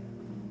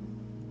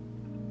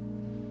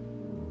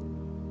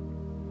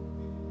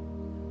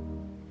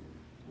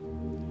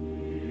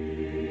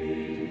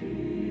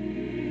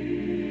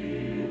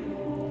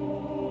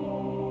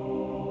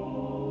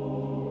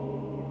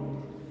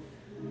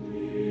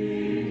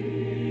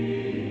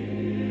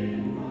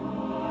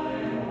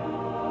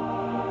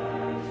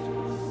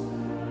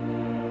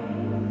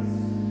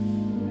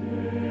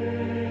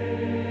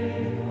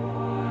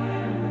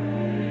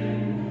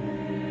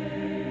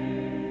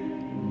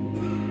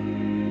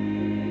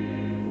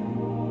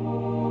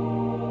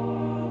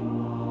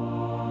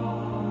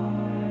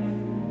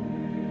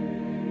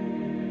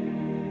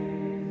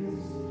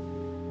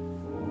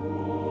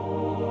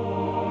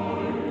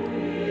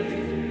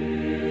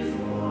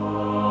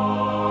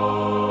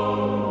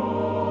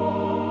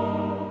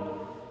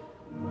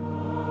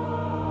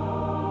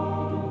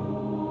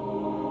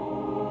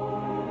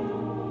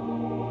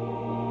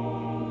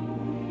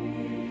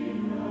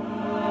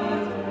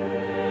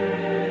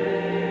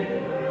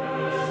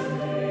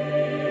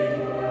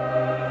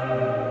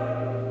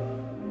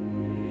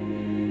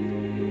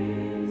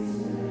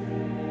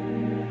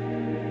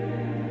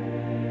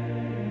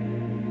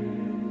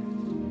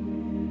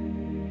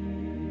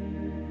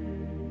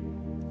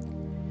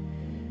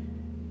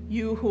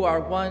 You who are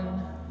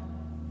one,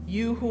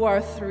 you who are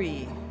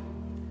three,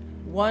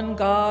 one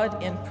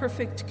God in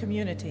perfect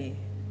community.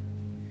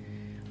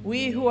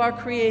 We who are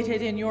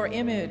created in your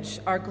image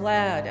are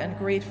glad and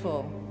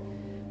grateful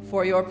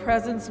for your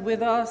presence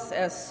with us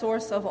as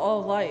source of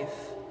all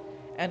life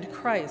and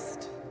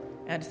Christ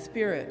and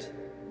Spirit,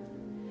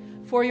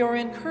 for your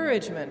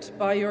encouragement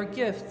by your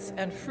gifts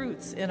and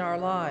fruits in our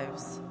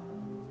lives,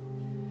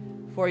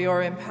 for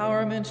your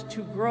empowerment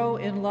to grow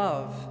in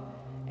love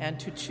and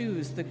to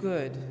choose the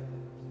good.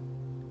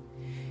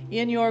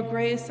 In your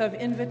grace of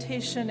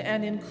invitation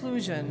and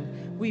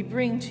inclusion, we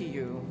bring to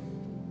you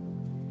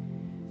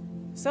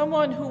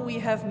someone who we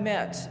have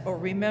met or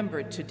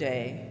remembered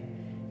today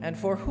and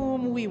for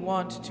whom we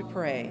want to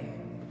pray.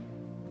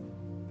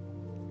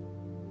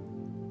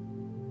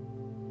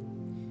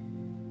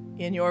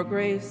 In your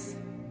grace,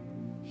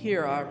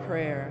 hear our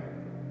prayer.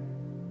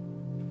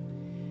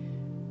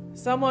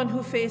 Someone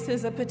who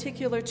faces a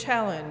particular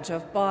challenge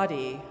of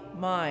body,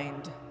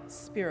 mind,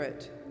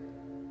 spirit.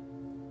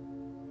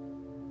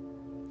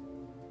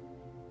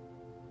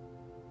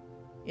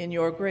 In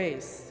your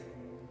grace,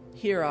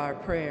 hear our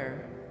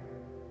prayer.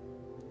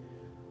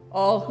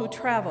 All who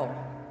travel,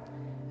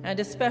 and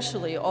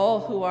especially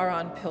all who are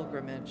on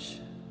pilgrimage.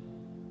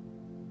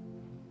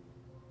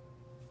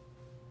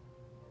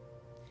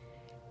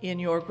 In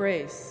your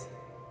grace,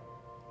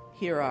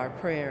 hear our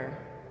prayer.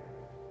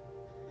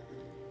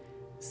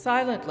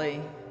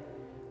 Silently,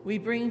 we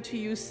bring to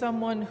you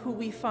someone who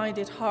we find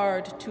it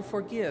hard to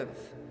forgive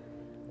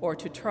or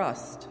to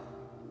trust.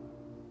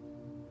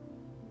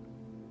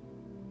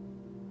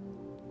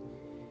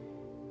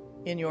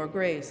 In your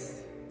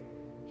grace,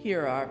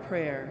 hear our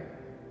prayer.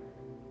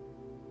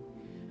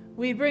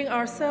 We bring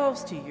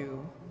ourselves to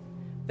you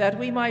that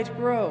we might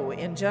grow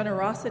in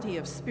generosity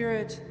of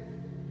spirit,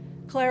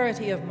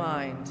 clarity of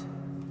mind,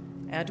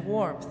 and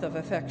warmth of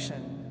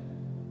affection.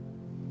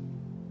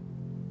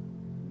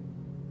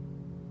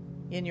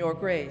 In your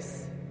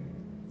grace,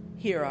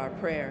 hear our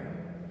prayer.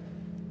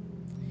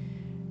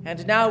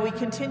 And now we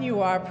continue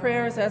our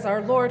prayers as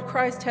our Lord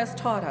Christ has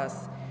taught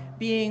us,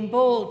 being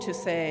bold to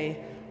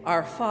say,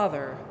 Our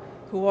Father,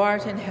 who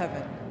art in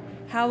heaven,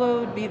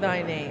 hallowed be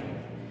thy name.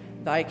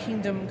 Thy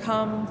kingdom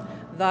come,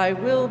 thy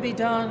will be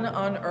done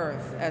on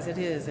earth as it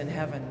is in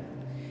heaven.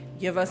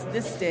 Give us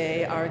this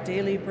day our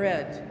daily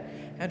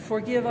bread, and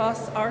forgive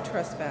us our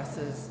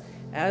trespasses,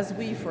 as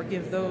we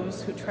forgive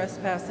those who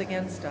trespass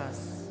against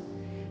us.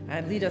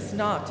 And lead us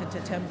not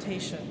into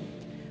temptation,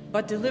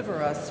 but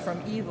deliver us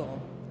from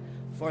evil.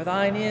 For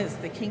thine is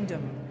the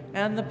kingdom,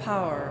 and the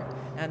power,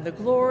 and the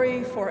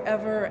glory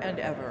forever and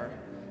ever.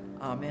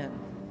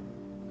 Amen.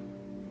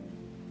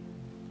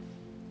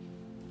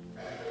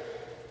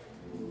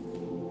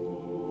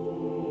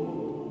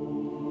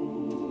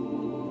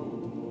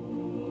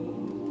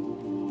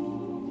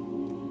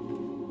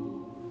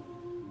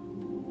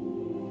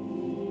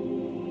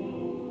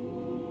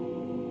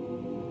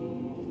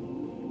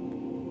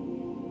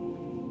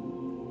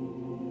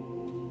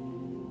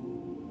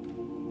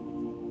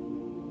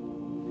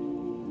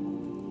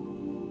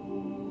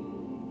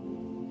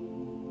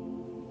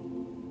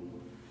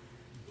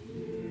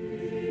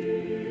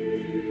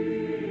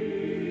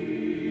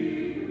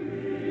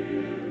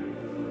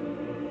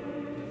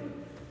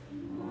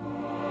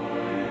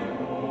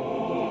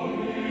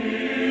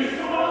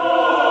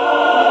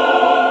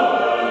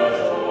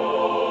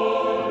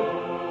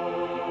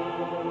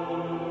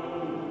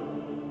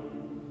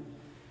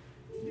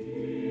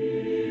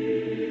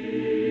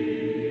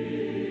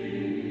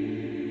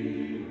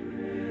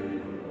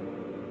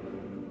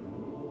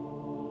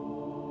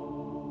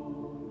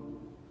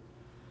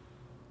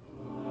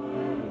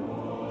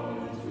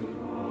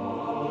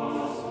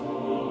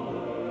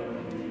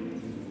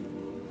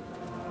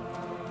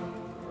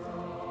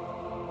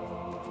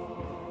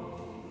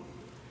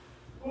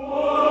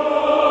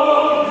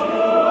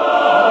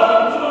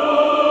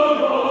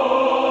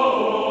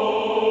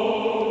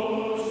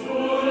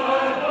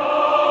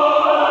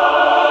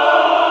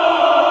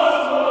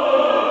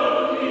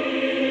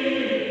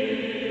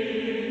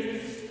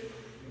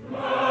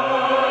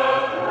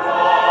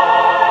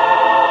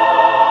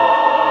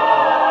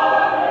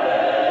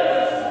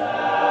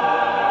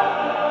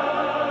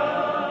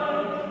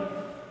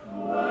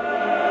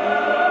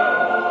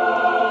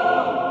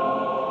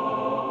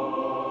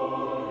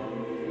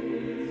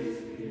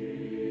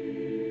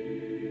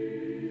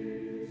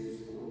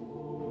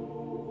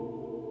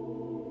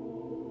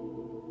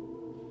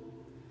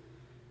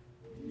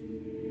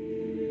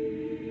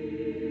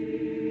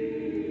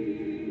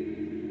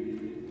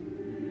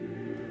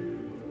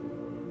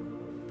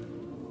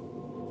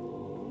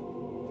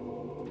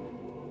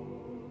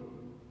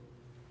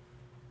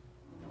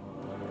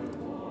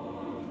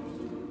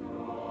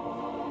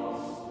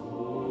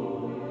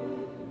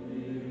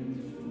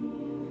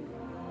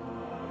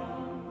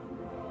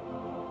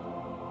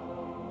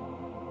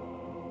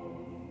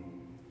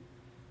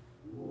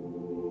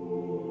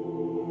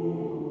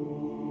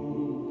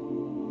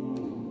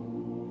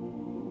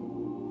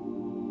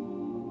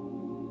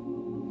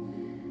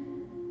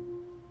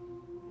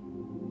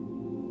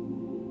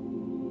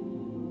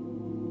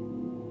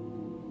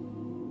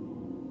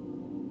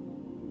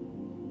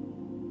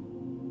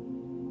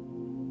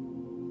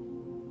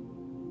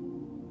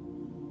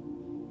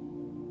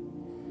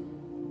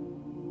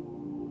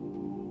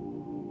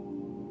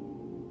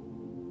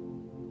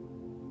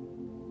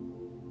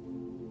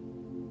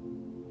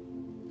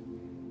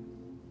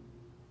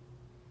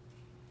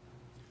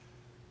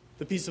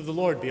 The peace of the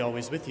Lord be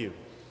always with you.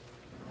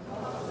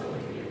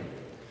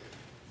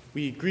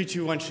 We greet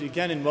you once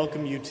again and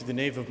welcome you to the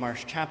nave of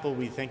Marsh Chapel.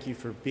 We thank you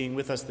for being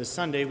with us this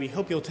Sunday. We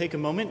hope you'll take a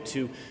moment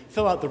to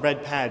fill out the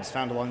red pads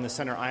found along the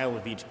center aisle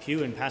of each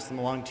pew and pass them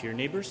along to your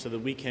neighbors so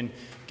that we can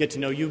get to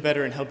know you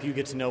better and help you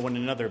get to know one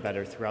another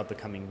better throughout the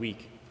coming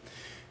week.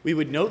 We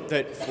would note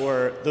that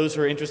for those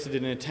who are interested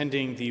in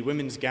attending the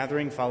women's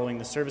gathering following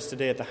the service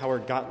today at the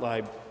Howard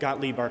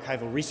Gottlieb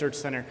Archival Research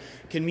Center,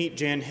 can meet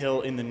Jan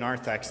Hill in the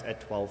narthex at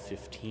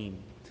 12:15.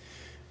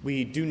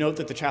 We do note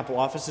that the chapel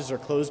offices are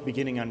closed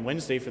beginning on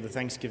Wednesday for the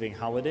Thanksgiving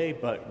holiday,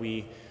 but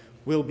we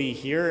will be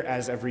here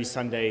as every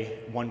Sunday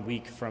 1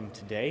 week from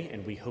today,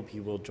 and we hope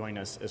you will join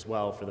us as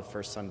well for the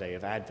first Sunday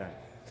of Advent.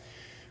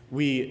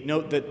 We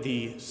note that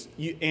the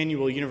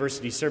annual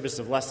University Service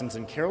of Lessons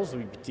and Carols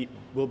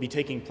will be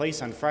taking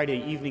place on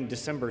Friday evening,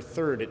 December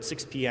 3rd at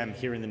 6 p.m.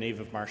 here in the nave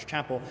of Marsh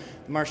Chapel.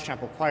 The Marsh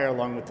Chapel Choir,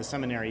 along with the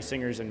seminary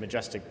singers and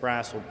majestic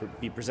brass, will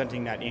be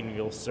presenting that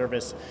annual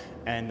service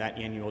and that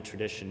annual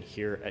tradition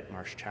here at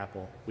Marsh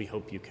Chapel. We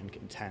hope you can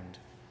attend.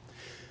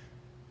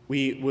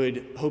 We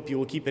would hope you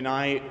will keep an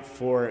eye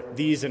for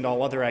these and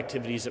all other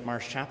activities at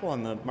Marsh Chapel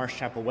on the Marsh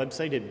Chapel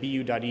website at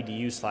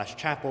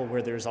bu.edu/chapel,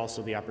 where there's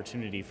also the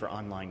opportunity for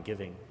online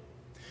giving.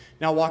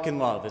 Now walk in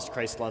love as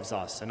Christ loves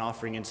us, an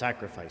offering and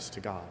sacrifice to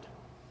God.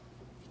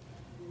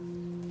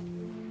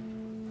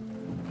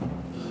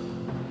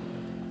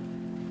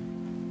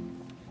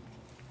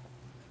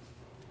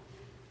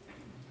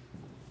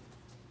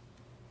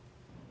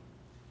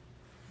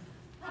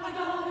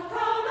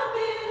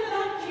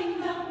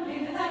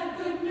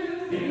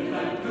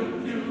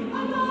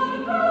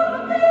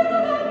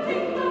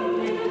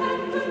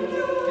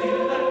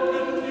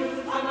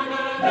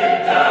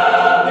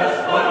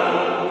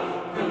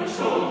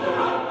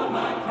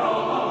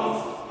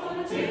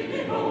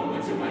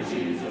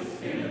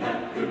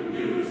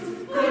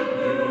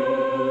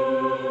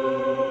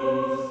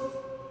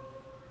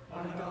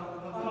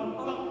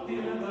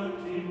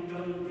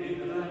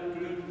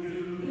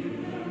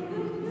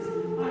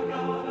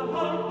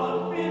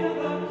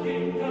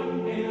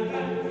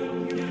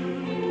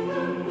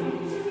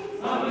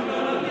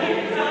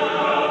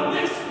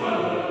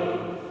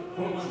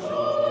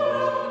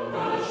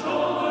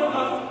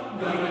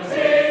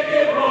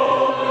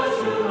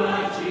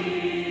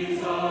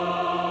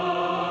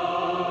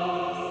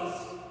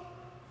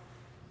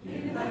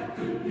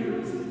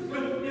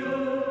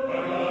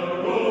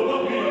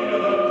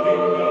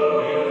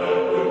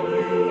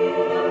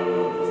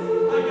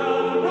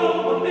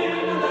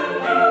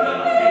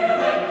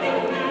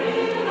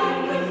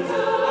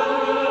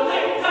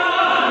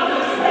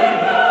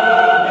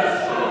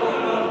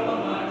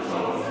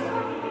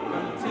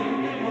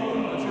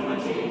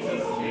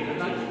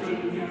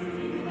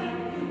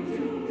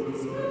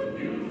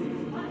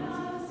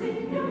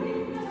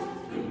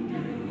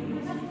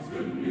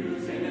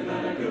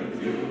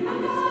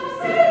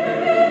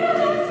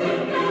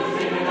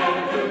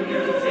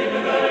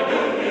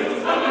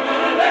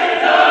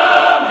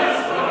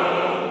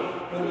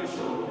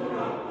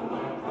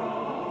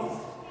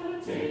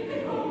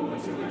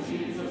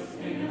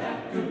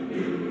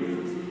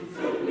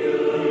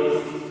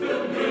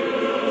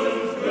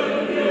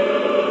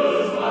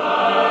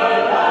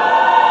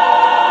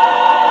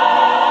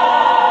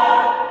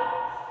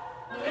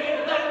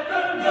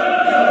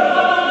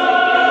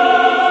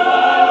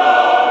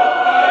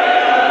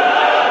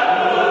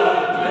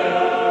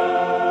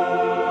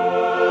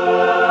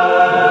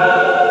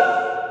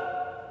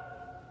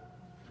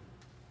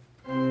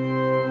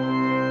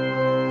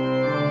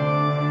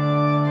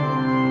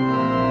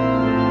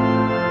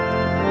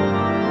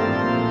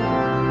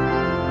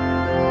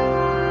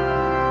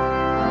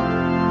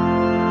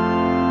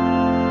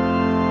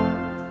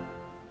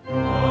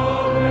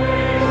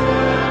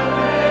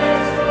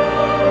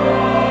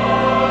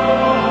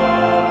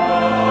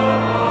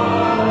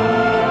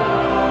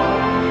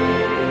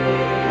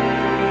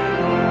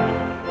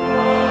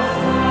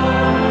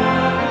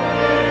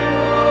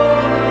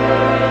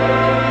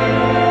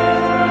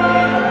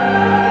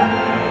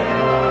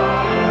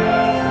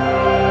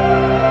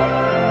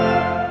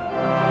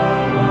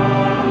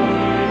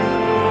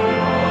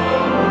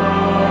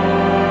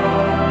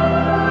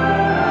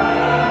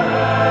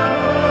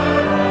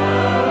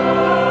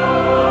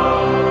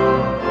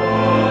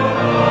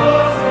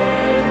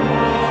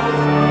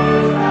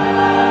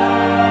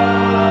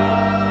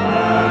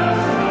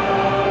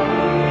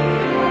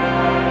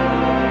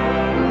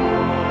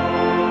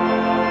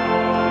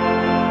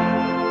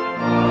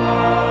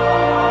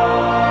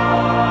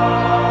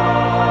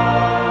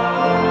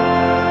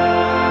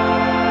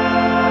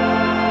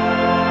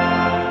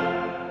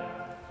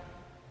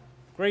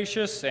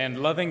 Gracious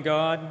and loving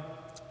God,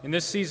 in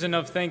this season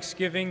of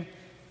Thanksgiving,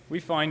 we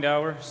find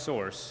our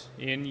source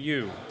in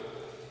you.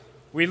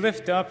 We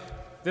lift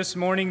up this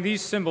morning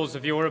these symbols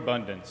of your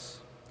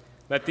abundance.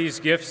 Let these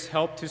gifts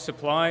help to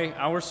supply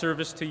our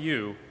service to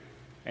you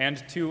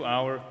and to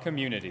our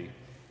community.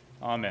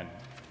 Amen.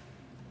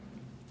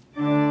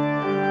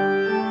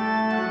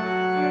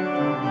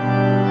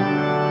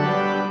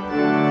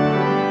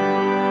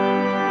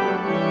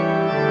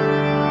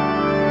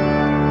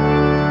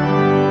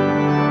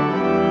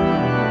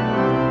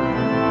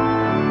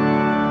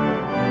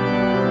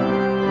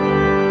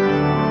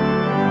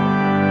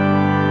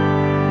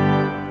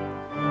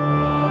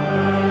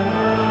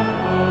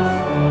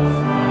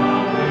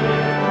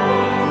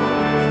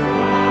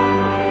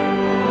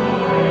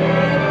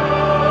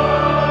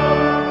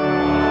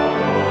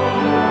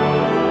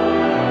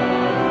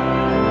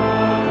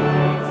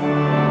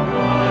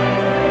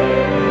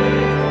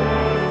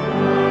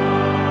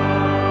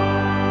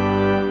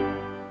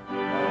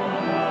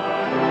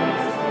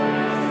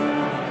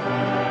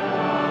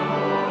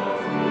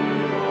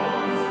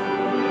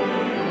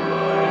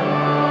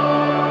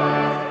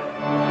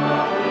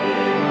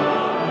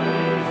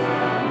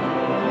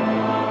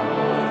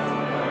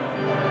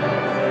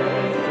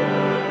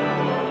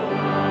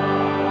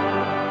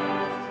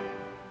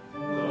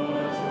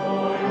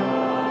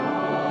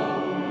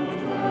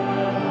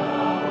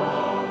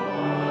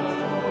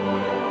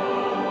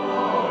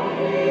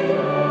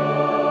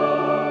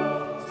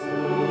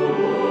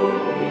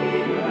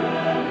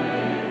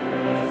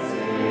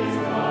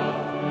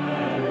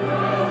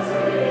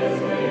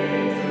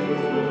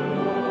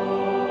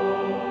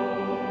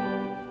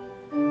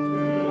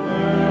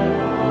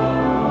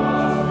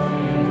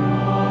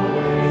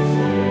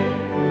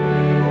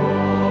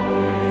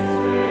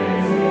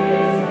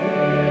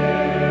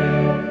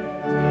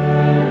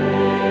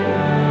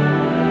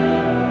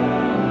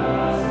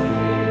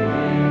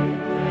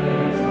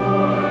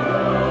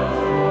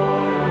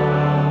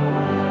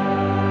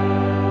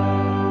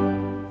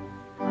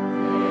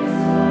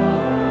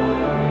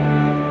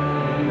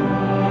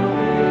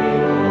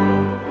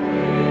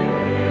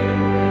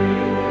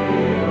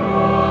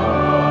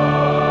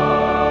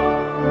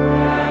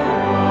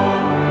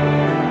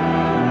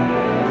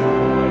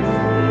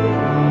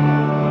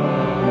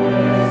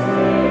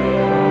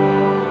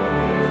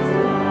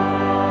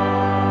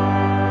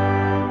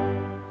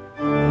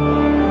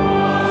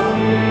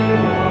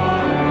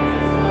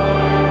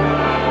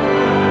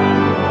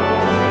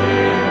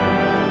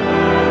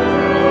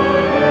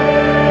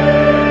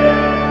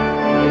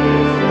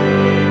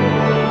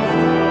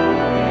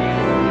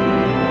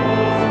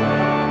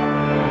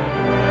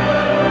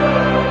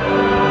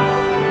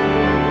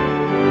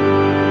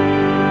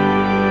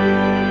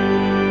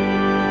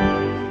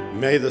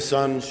 May the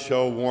sun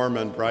show warm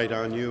and bright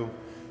on you.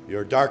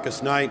 Your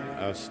darkest night,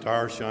 a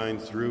star shine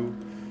through.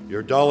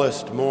 Your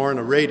dullest morn,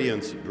 a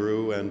radiance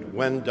brew. And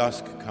when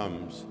dusk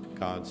comes,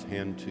 God's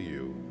hand to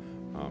you.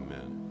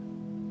 Amen.